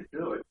who's going to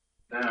do it,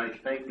 then I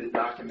think the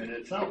document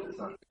itself is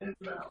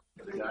invalid.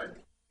 The guidance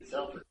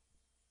itself is.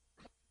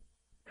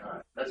 All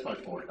right, that's my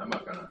point. I'm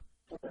not gonna.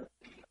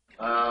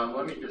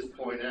 Let me just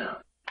point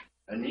out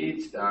a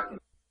needs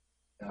document.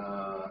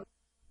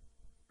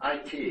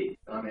 IT.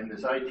 I mean,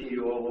 there's IT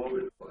all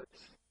over the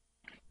place.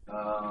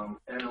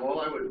 And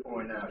all I would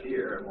point out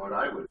here, and what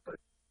I would put,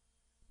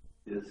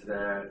 is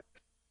that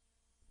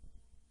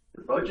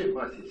the budget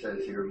it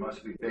says here,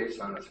 must be based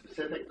on a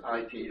specific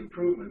IT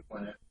improvement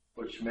plan,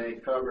 which may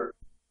cover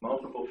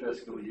multiple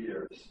fiscal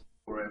years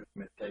for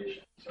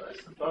implementation. So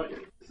that's the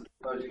budget. This is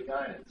the budget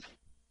guidance.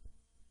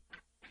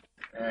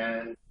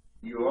 And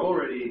you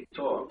already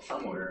talked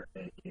somewhere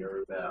in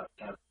here about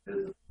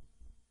capitalism.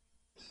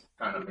 It's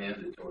kind of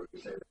mandatory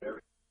to say that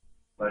everything.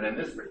 But in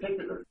this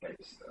particular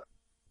case, though,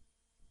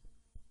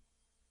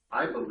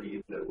 I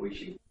believe that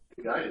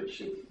the guidance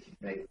should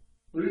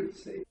include the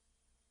statement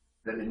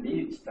that a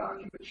needs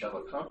document shall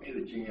accompany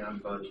the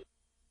GM budget,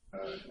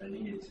 a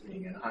needs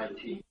being an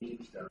IT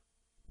needs document,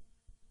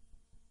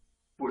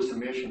 for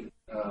submission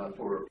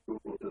for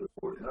approval to the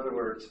board. In other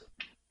words,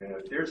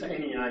 if there's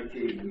any IT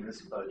in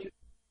this budget,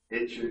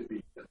 it should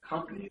be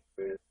accompanied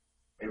with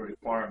a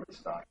requirements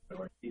document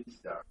or a needs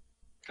document.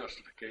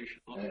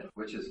 Justification.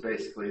 Which is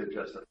basically a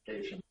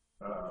justification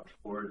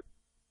for it.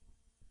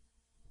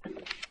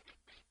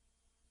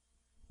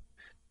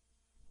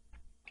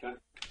 Okay.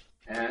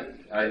 And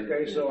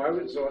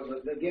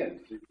Again,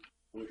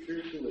 we're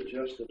here to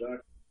adjust the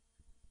document.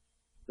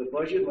 The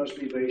budget must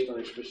be based on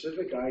a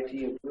specific IT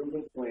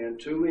improvement plan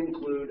to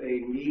include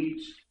a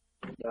needs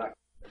document,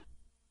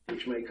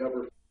 which may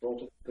cover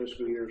multiple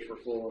fiscal years for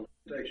full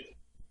implementation.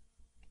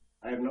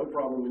 I have no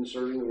problem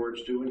inserting the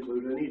words to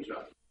include a needs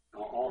document.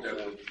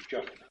 Also,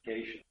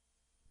 justification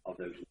of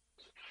those.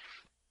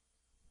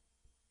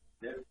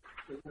 Yeah.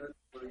 Isn't that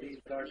what a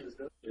needs document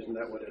does? Isn't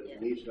that what a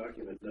needs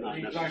document does? Not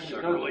Needs document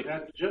necessarily. doesn't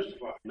have to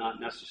justify. Not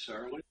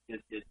necessarily.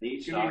 It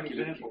needs Give me an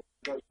document. example.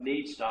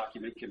 Needs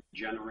document can be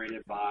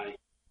generated by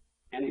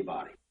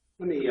anybody.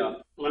 Let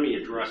me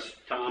address,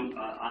 Tom.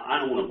 I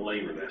don't want to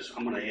belabor this.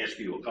 I'm going to ask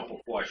you a couple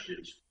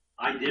questions.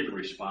 I did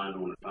respond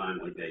on a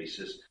timely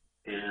basis,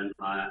 and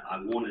I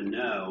want to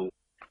know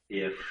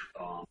if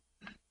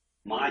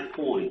my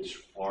points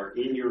are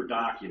in your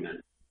document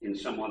in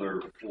some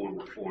other form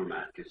or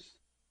format, because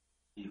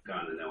you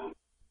kind of know I'm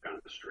kind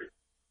of a straight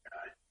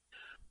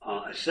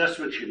guy.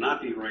 Assessment should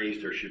not be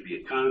raised. There should be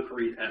a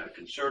concrete,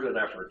 concerted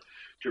effort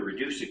to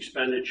reduce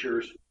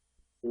expenditures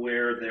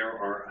where there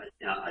are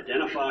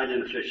identified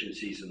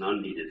inefficiencies and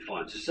unneeded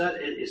funds. Is that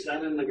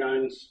in the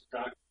guidance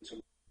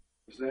document?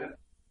 Is that?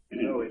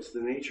 No, it's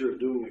the nature of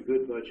doing a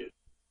good budget.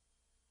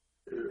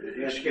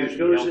 Excuse It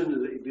goes me,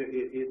 into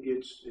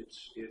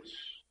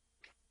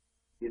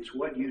it's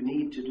what you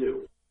need to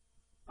do.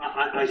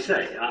 I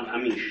say, I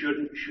mean,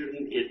 shouldn't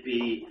it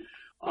be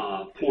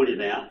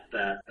pointed out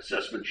that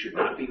assessment should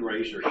not be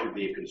raised? There should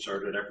be a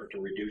concerted effort to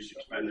reduce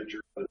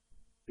expenditure.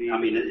 I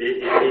mean,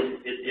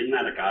 isn't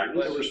that a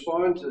guidance? To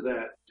respond to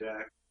that,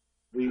 Jack,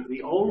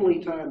 the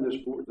only time this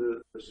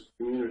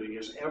community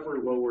has ever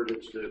lowered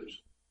its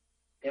dues,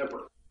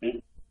 ever,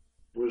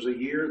 was a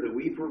year that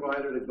we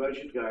provided a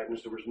budget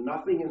guidance. There was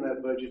nothing in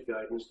that budget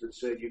guidance that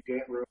said you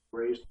can't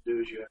raise the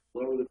dues, you have to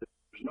lower the dues.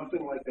 There's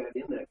nothing like that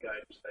in that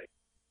guidance statement.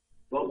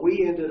 But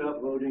we ended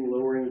up voting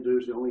lowering the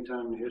dues the only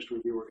time in the history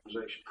of the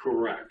organization.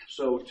 Correct.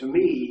 So to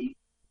me,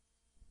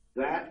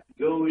 that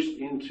goes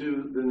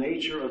into the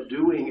nature of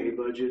doing a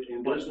budget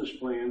and business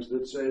plans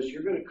that says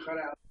you're going to cut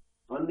out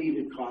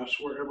unneeded costs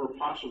wherever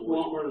possible.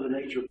 Well, it's part of the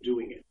nature of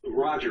doing it.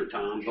 Roger,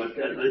 Tom, but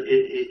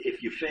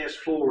if you fast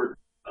forward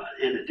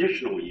an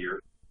additional year,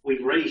 we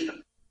raised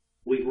them.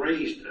 We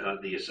raised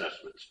the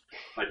assessments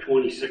by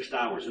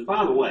 $26. And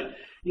by the way,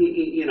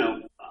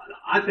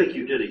 I think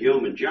you did a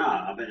yeoman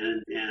job,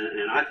 and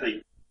I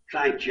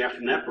thank Jeff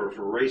Nepper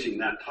for raising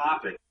that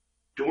topic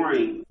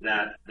during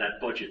that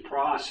budget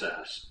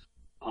process.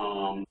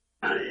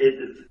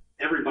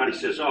 everybody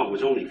says, oh, it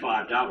was only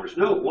 $5.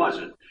 No, it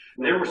wasn't.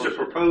 There was a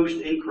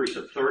proposed increase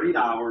of $30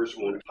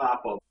 on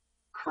top of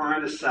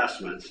current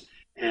assessments,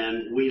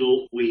 and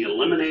we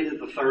eliminated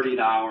the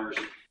 $30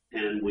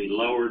 and we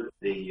lowered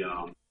the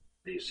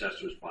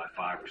assessments by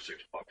 $5 or $6,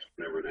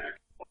 whatever the heck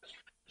it was.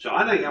 So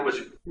I think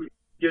we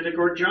did a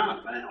good job.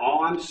 And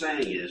all I'm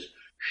saying is,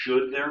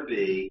 should there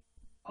be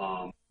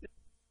a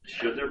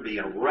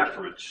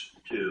reference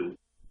to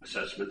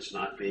assessments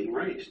not being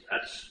raised?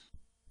 That's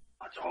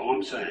all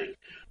I'm saying.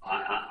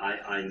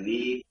 I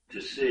need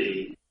to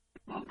see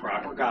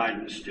proper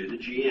guidance to the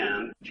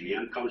GM.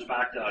 GM comes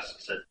back to us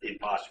and said,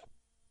 impossible.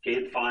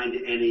 Can't find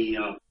any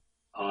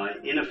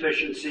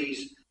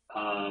inefficiencies.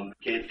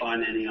 Can't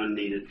find any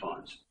unneeded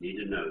funds. Need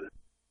to know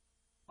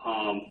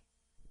that.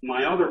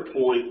 My other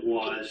point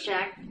was...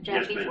 Jack,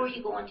 yes, before ma'am.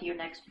 you go on to your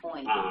next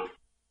point,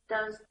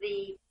 does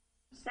the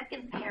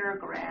second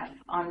paragraph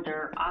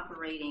under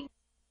operating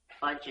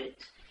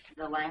budget,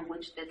 the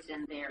language that's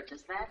in there,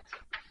 does that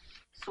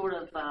sort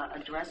of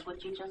address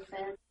what you just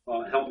said?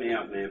 Help me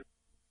out, ma'am.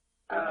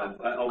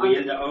 Are we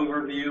into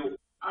overview?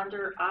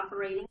 Under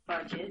operating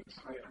budget,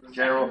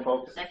 General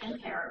focus. second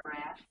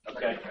paragraph,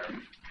 Okay.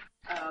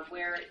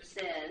 where it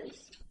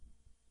says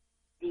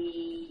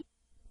the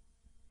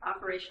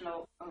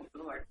operational, oh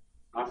Lord,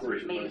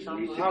 Operation Maybe budget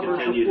some needs to proper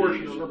continue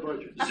portion to of the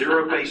budget. use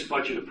zero-based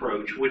budget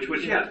approach, which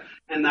was, yes,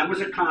 and that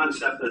was a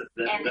concept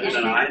that I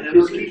had and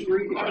introduced.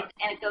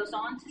 it goes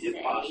on to If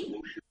say,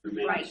 possible, should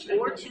remain the right, same.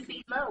 or to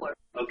be lower,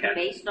 Okay,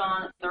 based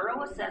on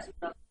thorough assessment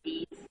of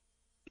these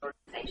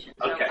organizations.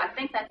 So Okay. I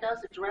think that does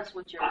address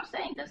what you're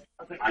saying, does it?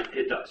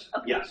 it does,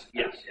 Okay. yes,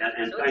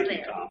 and So thank it's you,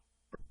 there. Tom,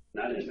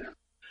 that is there.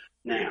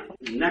 Now,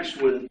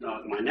 next one,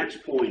 my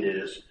next point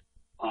is,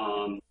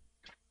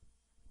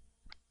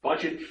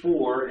 budget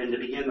for and to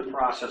begin the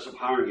process of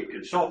hiring a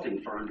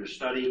consulting firm to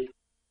study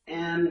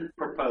and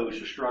propose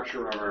the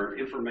structure of our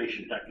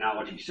information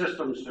technology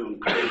systems to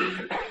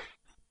include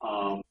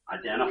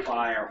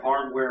identify our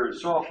hardware and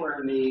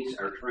software needs,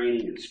 our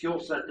training and skill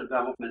set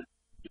development,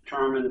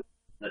 determine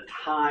the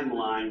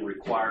timeline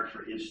required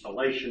for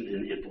installation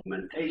and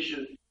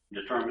implementation,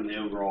 determine the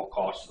overall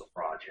cost of the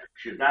project.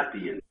 Should that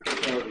be in?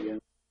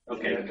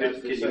 Okay,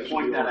 can you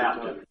point that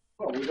out to me?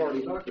 Well, we've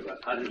already talked about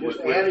it.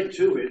 Just what- added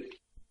to it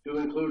to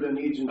include a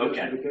needs and Okay.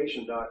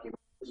 justification document.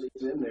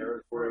 It's in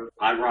there where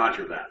I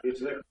roger that.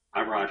 it's there.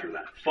 I roger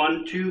that.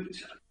 Fund 2,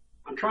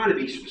 I'm trying to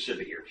be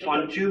specific here.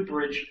 Fund 2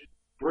 bridge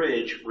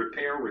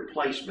repair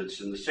replacements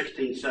in the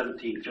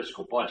 16-17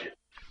 fiscal budget.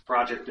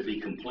 Project to be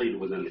completed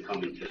within the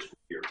coming fiscal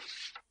year.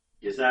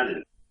 Is that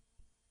in?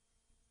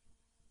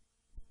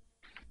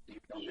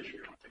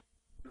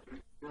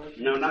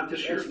 No, not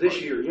this year. That's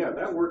this year, yeah,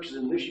 that works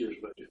in this year's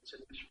budget.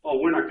 Oh,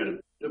 we're not going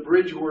to. The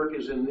bridge work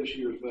is in this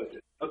year's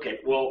budget. Okay,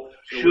 well,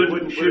 So we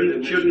wouldn't put it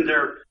in this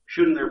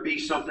shouldn't there be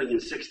something in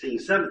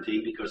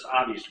 16-17, because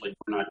obviously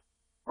we're not,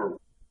 or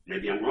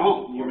maybe I'm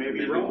wrong. You or may be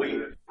maybe wrong.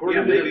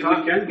 Yeah, maybe we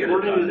can get it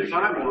According done to the this year.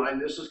 timeline,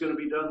 this is going to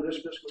be done this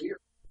fiscal year.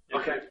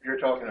 Okay, You're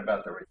talking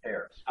about the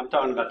repairs. I'm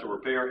talking about the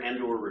repair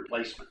and or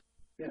replacement.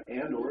 Yeah,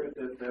 and or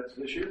that's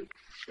this year.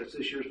 That's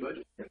this year's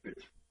budget. If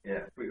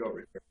we go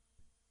repair.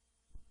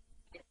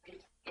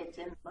 It's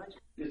in the budget.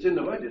 It's in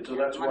the budget, so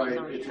that's why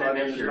it's not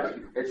in This this year.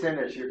 document. It's in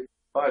this year.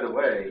 By the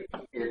way,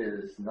 it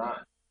is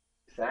not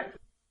exactly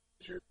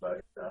this year's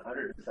budget.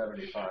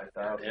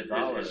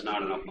 $175,000 It's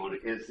not enough money.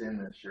 is in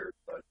this year's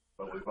budget,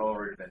 but we've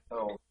already been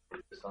told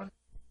it's on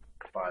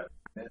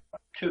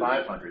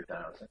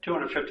 500,000.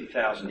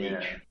 250,000 each.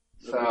 Yeah.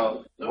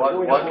 So The what?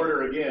 point of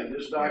order again,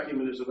 this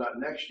document is about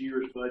next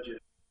year's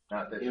budget,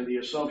 Not this and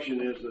year. the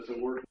assumption is that the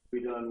work will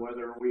be done,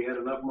 whether we had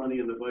enough money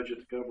in the budget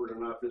to cover it or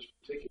not this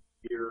particular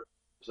year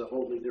is a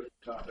wholly different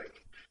topic.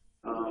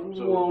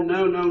 Well,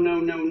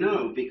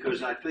 no,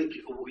 because I think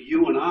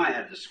you and I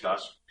had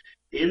discussed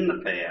in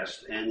the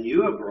past, and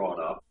you have brought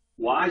up,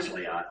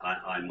 wisely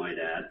I might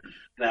add,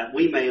 that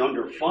we may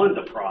underfund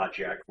a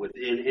project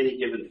within any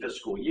given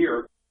fiscal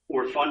year,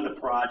 or fund a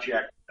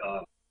project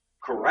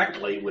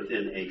correctly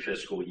within a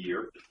fiscal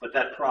year, but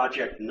that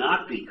project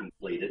not be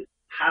completed.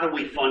 How do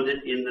we fund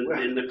it in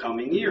the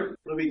coming year?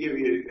 Let me give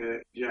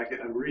you, Jack,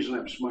 the reason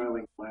I'm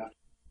smiling and laughing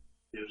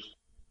is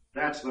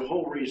that's the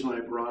whole reason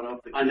I brought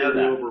up the I know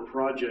that. carryover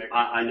project.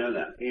 I know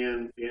that.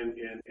 And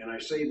I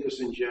say this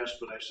in jest,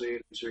 but I say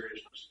it in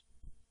seriousness.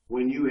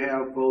 When you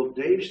have both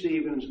Dave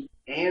Stevens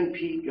and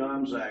Pete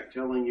Gomzak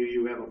telling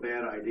you have a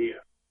bad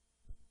idea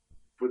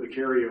for the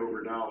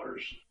carryover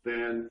dollars,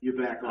 then you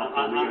back off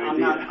on the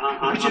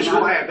idea. Which is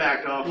why I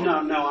backed off. No,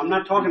 I'm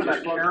not talking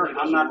about carry.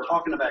 I'm not work.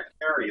 talking about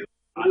carry.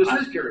 This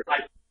is carryover.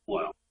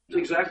 Well, It's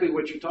exactly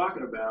what you're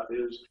talking about.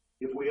 Is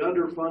if we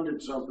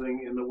underfunded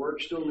something and the work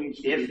still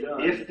needs to be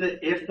done. if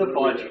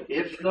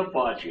the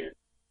budget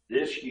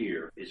this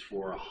year is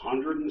for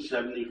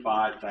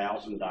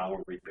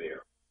 $175,000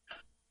 repair,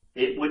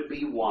 it would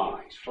be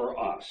wise for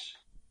us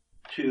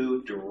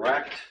to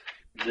direct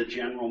the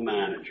general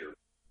manager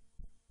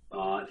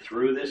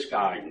through this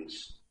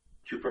guidance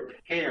to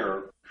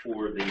prepare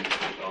for the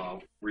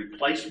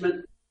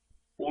replacement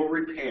or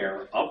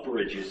repair of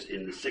bridges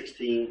in the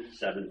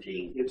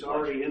 16-17. It's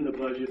already in the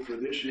budget for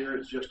this year,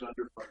 it's just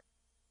under funded.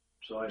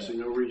 So I see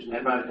no reason.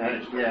 And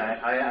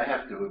I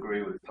have to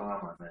agree with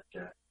Tom on that,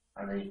 Jack.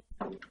 I mean,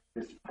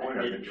 this point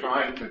I've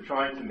been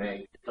trying to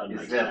make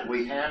is that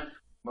we have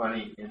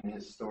money in the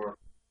historic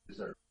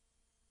reserve.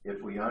 If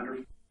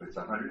it's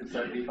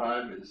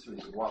 175, is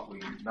what we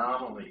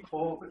nominally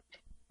call it,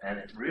 and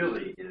it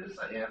really is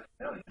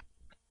 $500,000.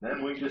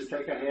 Then we just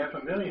take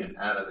 $500,000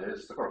 out of the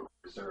historical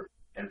reserve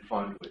and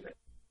fund with it.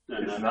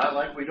 It's not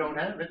like we don't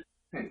have it.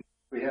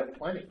 We have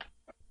plenty.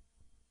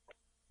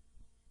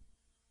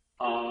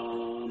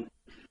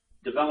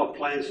 Develop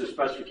plans and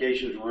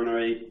specifications to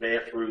renovate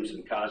bathrooms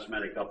and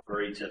cosmetic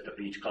upgrades at the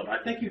beach club. I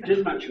think you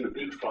did mention the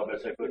beach club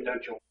as a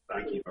potential.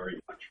 Thank you very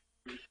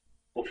much.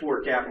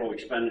 Before capital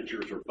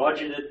expenditures are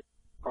budgeted,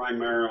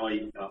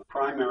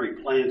 primary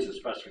plans and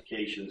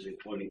specifications,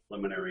 including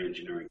preliminary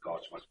engineering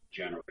costs, must be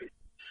generated.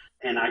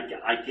 And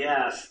I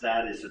guess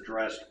that is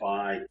addressed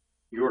by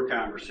your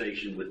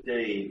conversation with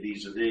Dave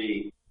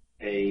vis-a-vis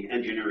a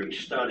engineering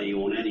study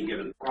on any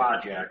given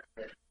project,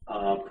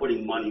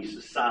 putting monies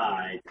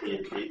aside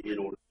in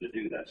order to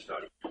do that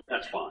study.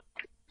 That's fine.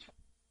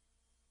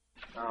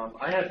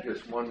 I had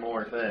just one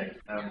more thing.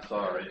 I'm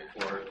sorry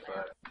for it,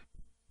 but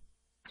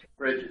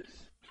bridges.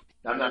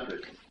 I'm not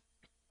bridges.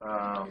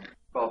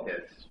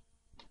 Bulkheads.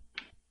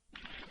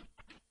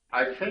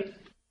 I think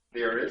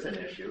there is an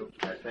issue.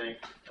 I think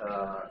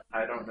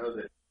I don't know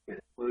that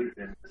it's included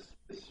in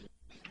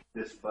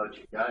this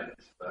budget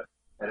guidance, but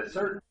at a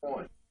certain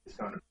point, it's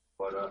going to be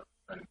put up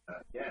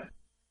again.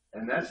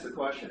 And that's the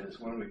question: is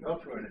when we go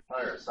through an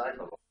entire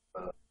cycle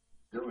of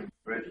doing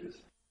bridges,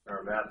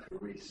 are about to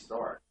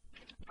restart.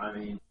 I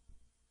mean,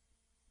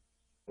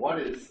 what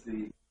is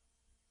the?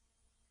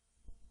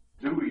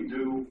 Do we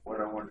do what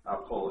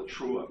I'll call a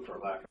true up, for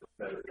lack of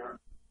a better term?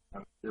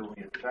 Do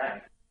we in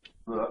fact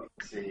look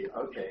and see,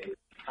 okay,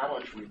 how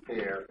much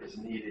repair is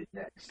needed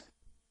next?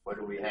 What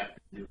do we have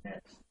to do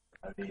next?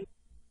 I mean,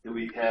 do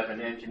we have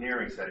an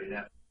engineering study?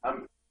 Now,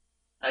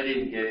 I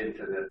didn't get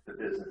into the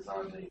business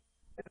on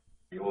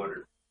the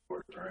order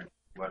or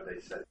what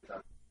they said.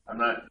 So I'm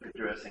not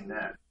addressing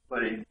that.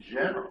 But in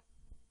general,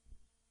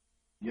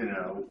 you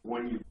know,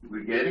 when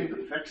we're getting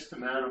the fixed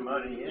amount of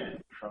money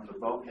in from the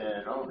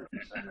bulkhead owners,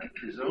 and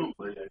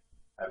presumably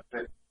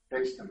a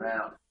fixed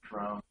amount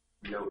from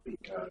the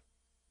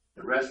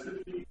rest of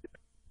the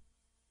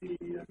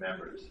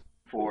members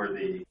for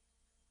the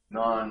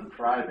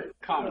non-private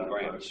Common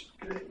grants.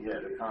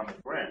 The common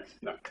grants.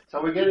 No.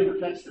 So we're getting a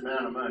fixed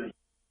amount of money,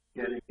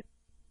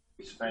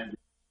 we spend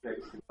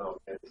fix the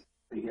bulkheads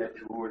to get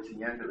towards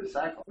the end of the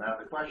cycle. Now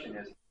the question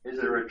is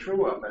there a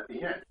true up at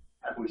the end?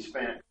 Have we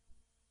spent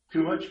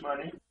too much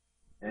money,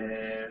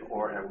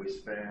 or have we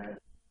spent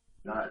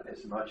not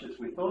as much as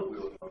we thought we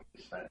were going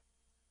to spend?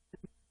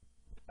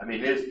 I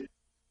mean,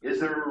 is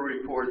there a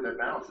report that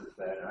balances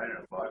that? I don't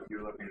know, Bob,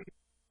 you're looking,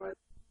 but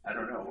I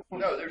don't know.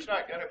 No, there's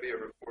not going to be a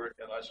report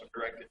unless I'm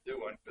directed to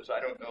do one, because I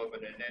don't know of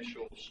an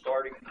initial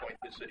starting point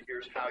that said,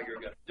 here's how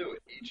you're going to do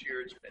it. Each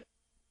year it's been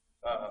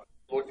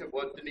looked at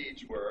what the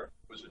needs were.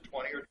 It was a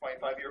 20 or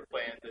 25-year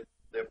plan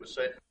that was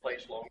set in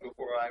place long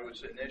before I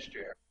was in this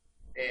chair.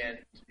 And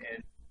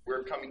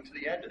we're coming to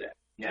the end of that.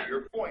 Yeah. To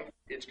your point,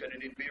 it's going to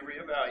need to be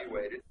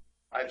reevaluated.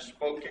 I've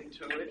spoken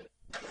to it.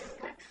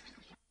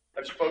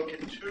 I've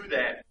spoken to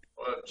that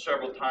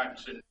several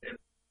times in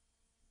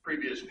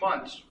previous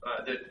months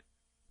that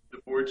the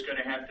board's going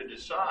to have to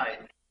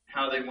decide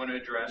how they want to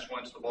address,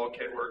 once the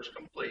bulkhead work's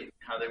complete,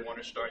 how they want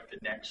to start the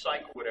next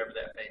cycle, whatever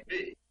that may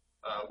be.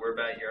 We're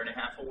about a year and a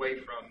half away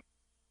from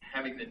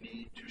having the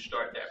need to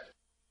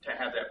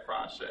have that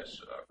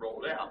process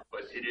rolled out,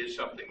 but it is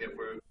something that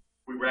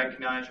we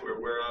recognize, we're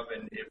aware of,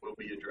 and it will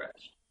be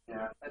addressed.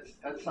 Yeah,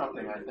 that's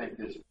something I think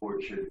this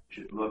board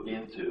should look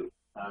into.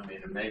 I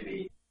mean, it may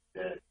be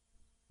that,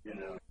 you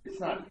know, it's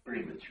not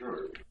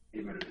premature,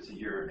 even if it's a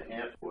year and a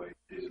half away,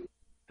 to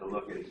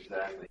look at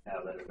exactly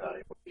how that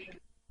evaluation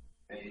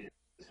is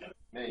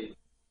made.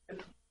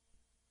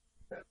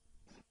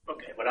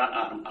 Okay, but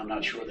I'm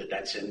not sure that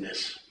that's in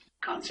this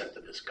concept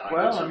of this guidance.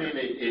 Well, I mean,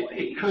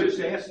 it could. Just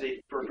asked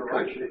for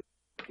direction.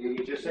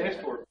 You just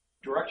asked for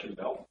direction,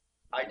 Bill.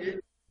 I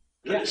did.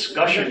 The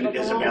discussion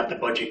is about the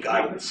budget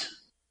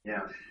guidance.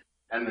 Yeah,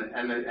 and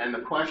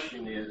the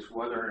question is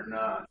whether or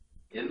not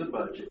in the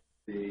budget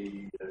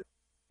the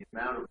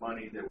amount of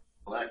money that we're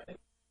collecting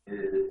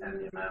and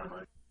the amount of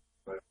money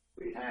that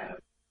we have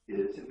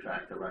is in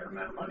fact the right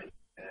amount of money,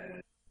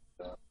 and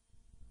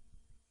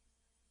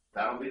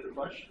that'll be the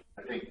question.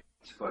 I think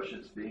this question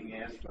is being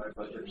asked by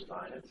Budget and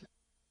Finance.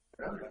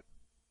 Okay.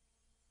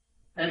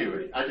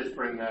 Anyway, I just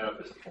bring that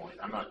up as a point.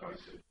 I'm not going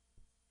to.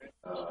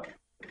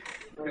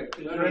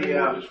 Is there any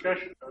more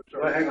discussion?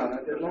 Well, hang on.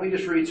 Let me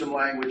just read some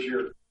language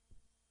here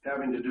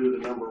having to do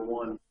the number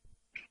one.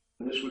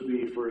 And this would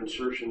be for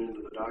insertion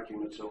into the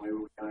document, so maybe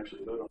we can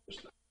actually vote on this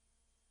thing.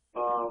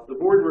 The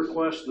board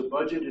requests the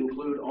budget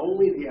include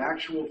only the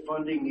actual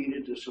funding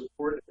needed to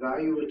support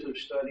evaluative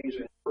studies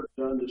and work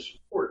done to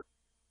support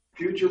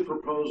future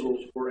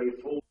proposals for a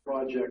full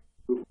project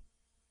approval.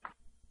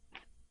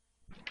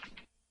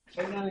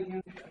 Say that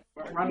again.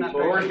 Run that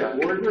The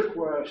back. board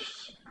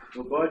requests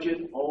the budget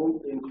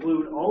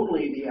include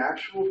only the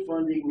actual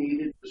funding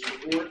needed to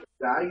support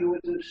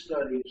evaluative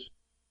studies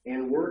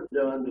and work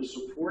done to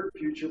support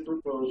future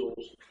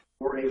proposals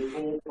for a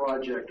full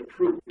project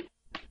approval.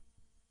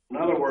 In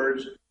other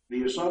words,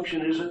 the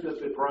assumption isn't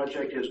that the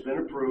project has been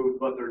approved,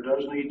 but there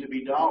does need to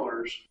be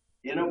dollars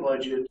in a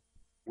budget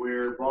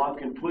where Bob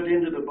can put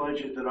into the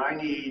budget that I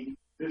need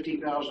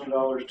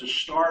 $50,000 to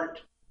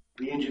start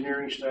the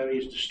engineering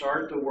studies, to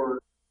start the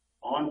work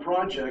on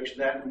projects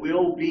that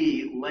will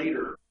be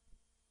later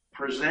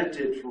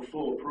presented for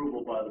full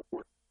approval by the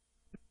board.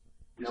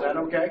 Is that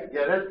okay?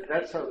 Yeah,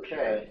 that's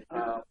okay.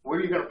 Where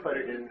are you going to put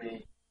it in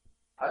the?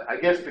 I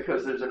guess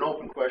because there's an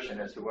open question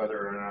as to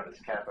whether or not it's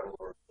capital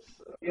or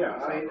it's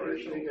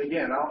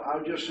operational.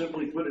 I'll just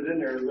simply put it in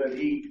there that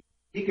he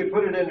could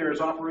put it in there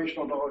as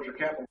operational dollars or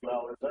capital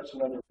dollars. That's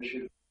another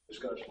issue to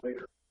discuss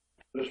later.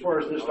 But as far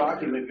as this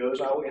document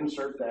goes, I'll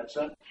insert that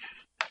sentence,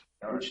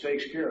 which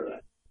takes care of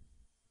that.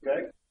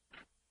 Okay?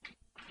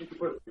 You can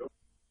put it.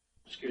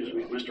 Excuse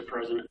me, Mr.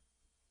 President.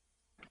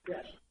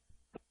 Yes.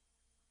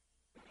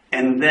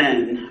 And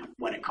then,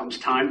 when it comes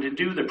time to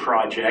do the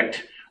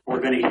project,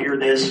 we're going to hear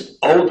this,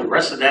 oh, the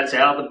rest of that's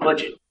out of the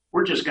budget.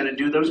 We're just going to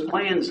do those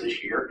plans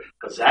this year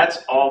because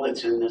that's all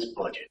that's in this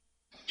budget.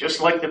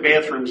 Just like the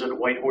bathrooms at the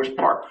White Horse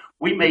Park.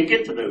 We may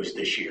get to those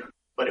this year.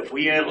 But if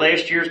we had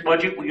last year's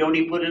budget, we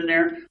only put in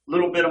there a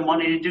little bit of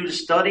money to do the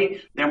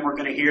study, then we're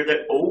going to hear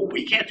that, oh,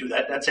 we can't do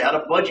that. That's out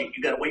of budget.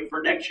 You got to wait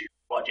for next year's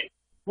budget.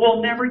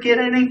 We'll never get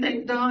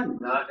anything done.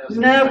 Not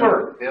necessarily.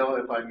 Never. Bill,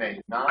 if I may,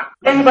 not.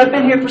 Dave, I've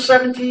been here for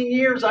 17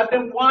 years. I've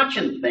been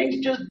watching things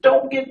just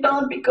don't get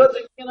done because,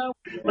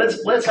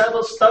 let's have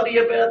a study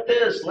about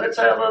this. Let's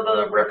have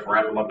a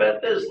referendum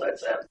about this.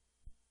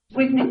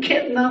 We can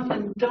get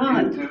nothing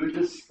done. Do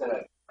the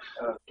study.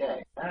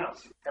 Okay. Now,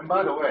 and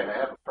by the way, I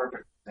have a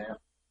perfect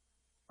example.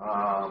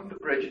 The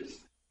bridges.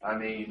 I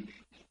mean,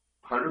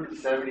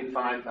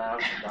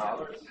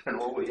 $175,000, and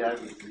what we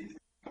have is these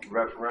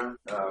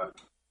referendum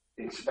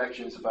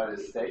inspections by the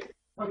state.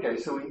 Okay,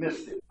 so we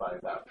missed it by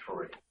about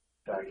 3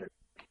 factors.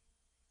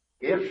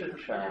 If in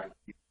fact,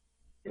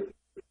 if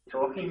we're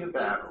talking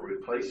about a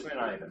replacement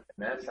item, and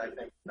that's I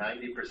think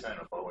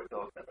 90% of what we're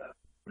talking about.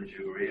 Would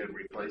you agree a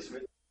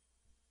replacement?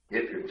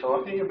 If you're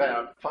talking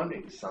about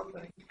funding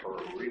something for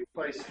a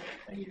replacement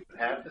and you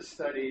have the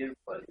study in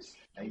place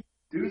and you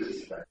do the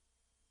study,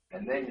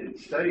 and then the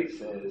study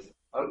says,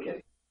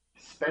 okay,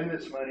 spend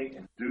this money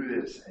and do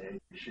this, and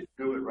you should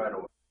do it right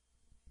away.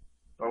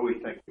 Or we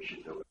think we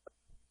should do it.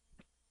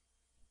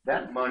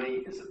 That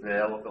money is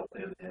available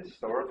in the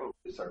historical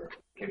reserve,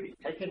 can be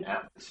taken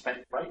out and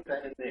spent right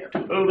then and there.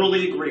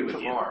 Totally agree with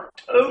Tomorrow.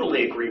 you.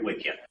 Totally agree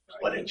with you.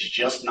 But it's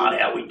just not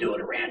how we do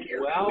it around here.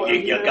 Well,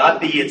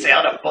 it's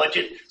out of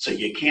budget, so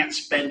you can't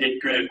spend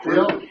it,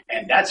 Bill?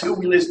 and that's who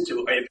we listen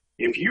to.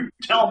 If you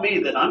tell me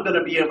that I'm going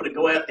to be able to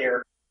go out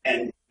there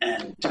and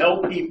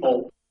tell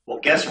people, well,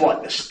 guess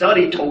what? The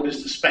study told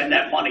us to spend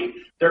that money.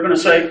 They're going to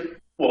say,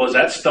 well, is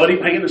that study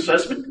paying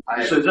assessment?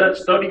 Is that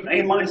study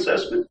paying my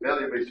assessment? Bill,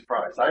 you'll be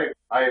surprised. I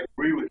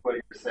agree with what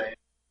you're saying.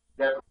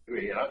 Definitely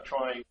agree. And I'm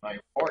trying my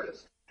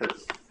hardest to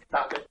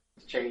stop it,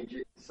 change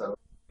it, so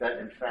that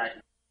in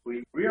fact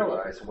we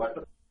realize what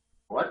the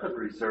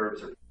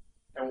reserves are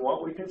and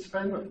what we can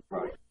spend them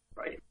for.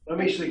 Right. Let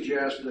me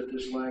suggest that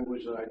this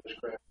language that I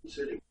described in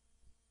sitting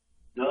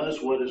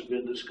does what has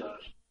been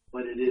discussed,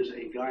 but it is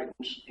a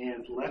guidance,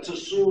 and let's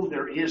assume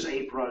there is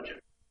a project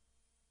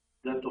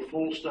that the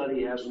full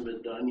study hasn't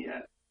been done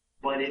yet,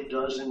 but it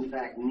does in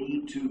fact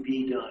need to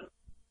be done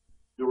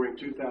during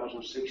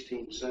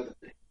 2016-17.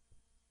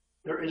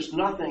 There is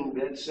nothing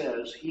that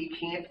says he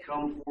can't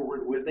come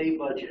forward with a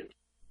budget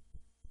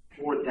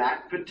for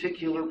that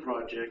particular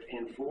project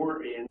and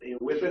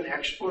with an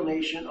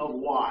explanation of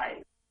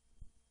why,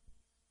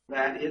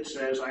 that it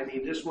says I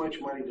need this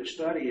much money to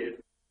study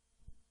it,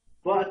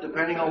 but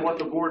depending on what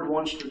the board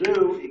wants to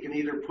do, it can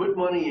either put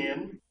money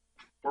in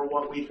for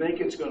what we think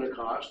it's going to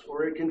cost,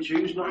 or it can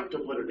choose not to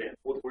put it in.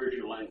 Where's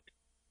your language?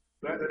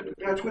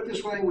 That's what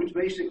this language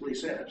basically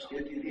says.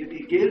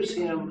 It gives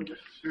him,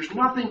 there's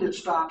nothing that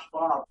stops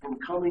Bob from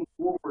coming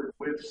forward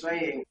with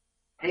saying,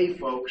 hey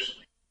folks,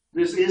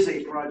 this is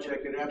a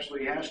project that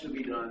absolutely has to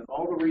be done.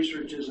 All the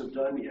research isn't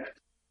done yet.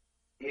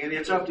 And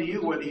it's up to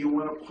you whether you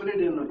want to put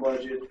it in the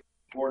budget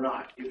or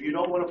not. If you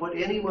don't want to put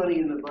any money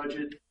in the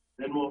budget,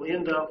 then we'll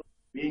end up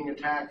being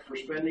attacked for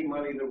spending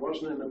money that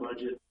wasn't in the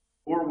budget,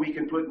 or we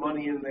can put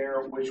money in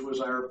there, which was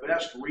our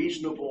best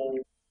reasonable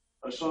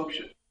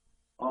assumption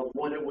of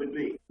what it would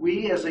be.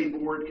 We as a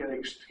board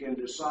can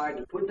decide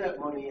to put that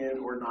money in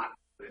or not.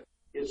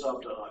 It's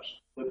up to us.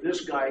 But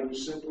this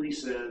guidance simply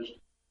says,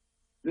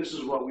 this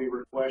is what we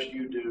request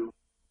you do,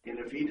 and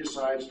if he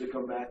decides to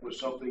come back with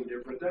something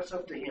different, that's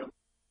up to him.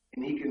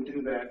 And he can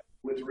do that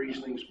with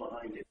reasonings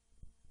behind it.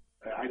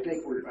 I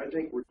think we're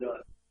done,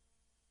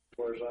 as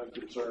far as I'm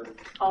concerned.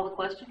 Call the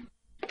question?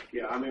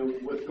 Yeah, I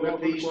mean,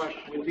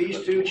 with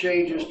these two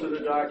changes to the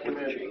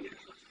document,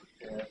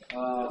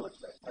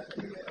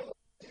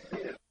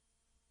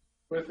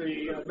 with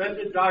the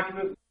amended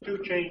document,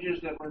 2 changes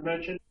that were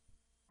mentioned,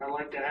 I'd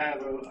like to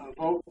have a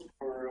vote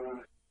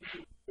for,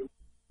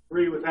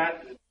 agree with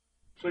that, and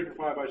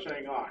signify by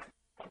saying aye.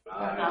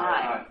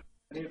 Aye.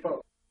 Any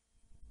opposed?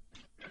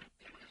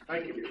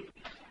 Thank you.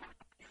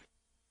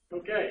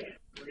 Okay,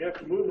 we have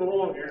to move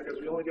along here because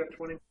we only got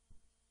 20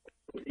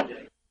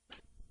 days.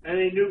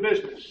 Any new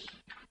business?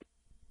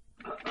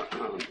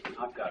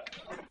 I've got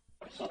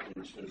something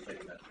that's going to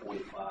take about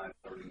 25,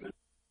 30 minutes.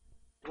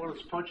 You want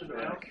us to punch in the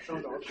mouth? Oh,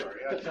 no, I'm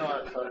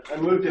sorry. I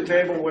moved the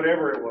table,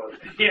 whatever it was.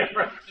 Yeah,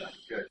 right.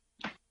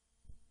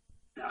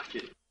 No,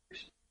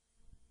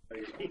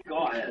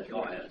 go ahead.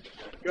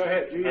 Go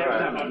ahead. You have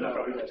All right.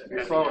 no.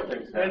 You're slowing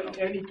things down.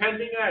 Any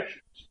pending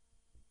actions?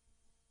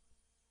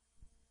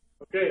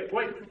 Okay,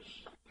 appointments.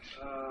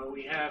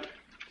 We have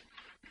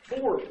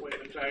 4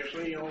 appointments,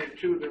 actually, only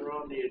 2 that are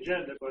on the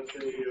agenda, but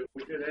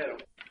we did add them.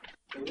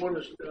 And one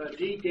is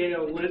D.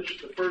 Dale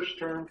Lynch, the first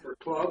term for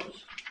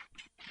clubs.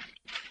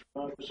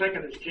 The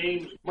second is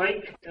James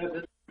Mike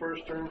Evans,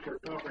 first term for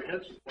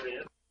comprehensive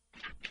plan.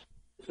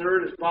 The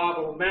third is Bob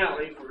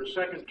O'Malley for his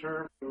second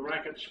term for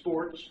racket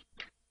sports.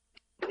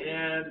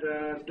 And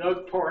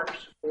Doug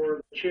Parks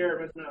for the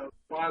chairman of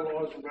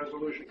bylaws and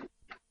resolution.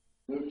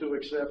 Move to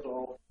accept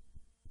all.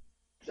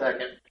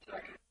 Second.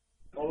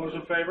 All those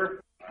in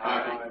favor?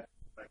 Aye.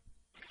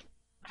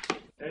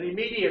 Any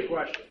media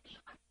questions?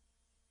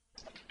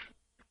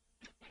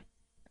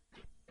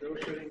 Joe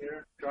sitting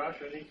there. Josh,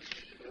 any?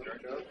 No,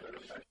 Joe?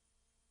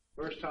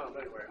 Where's Tom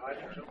anyway? I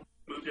think so.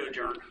 Move to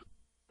adjourn.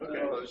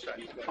 Okay.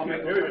 I'm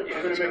going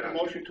to make a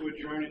motion to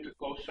adjourn into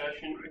closed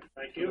session.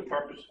 Thank For you. the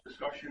purpose of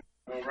discussion,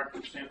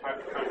 reference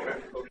standpipe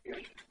contract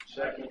negotiation.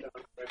 Second.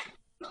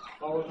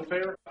 All those in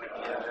favor?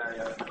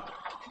 Yeah.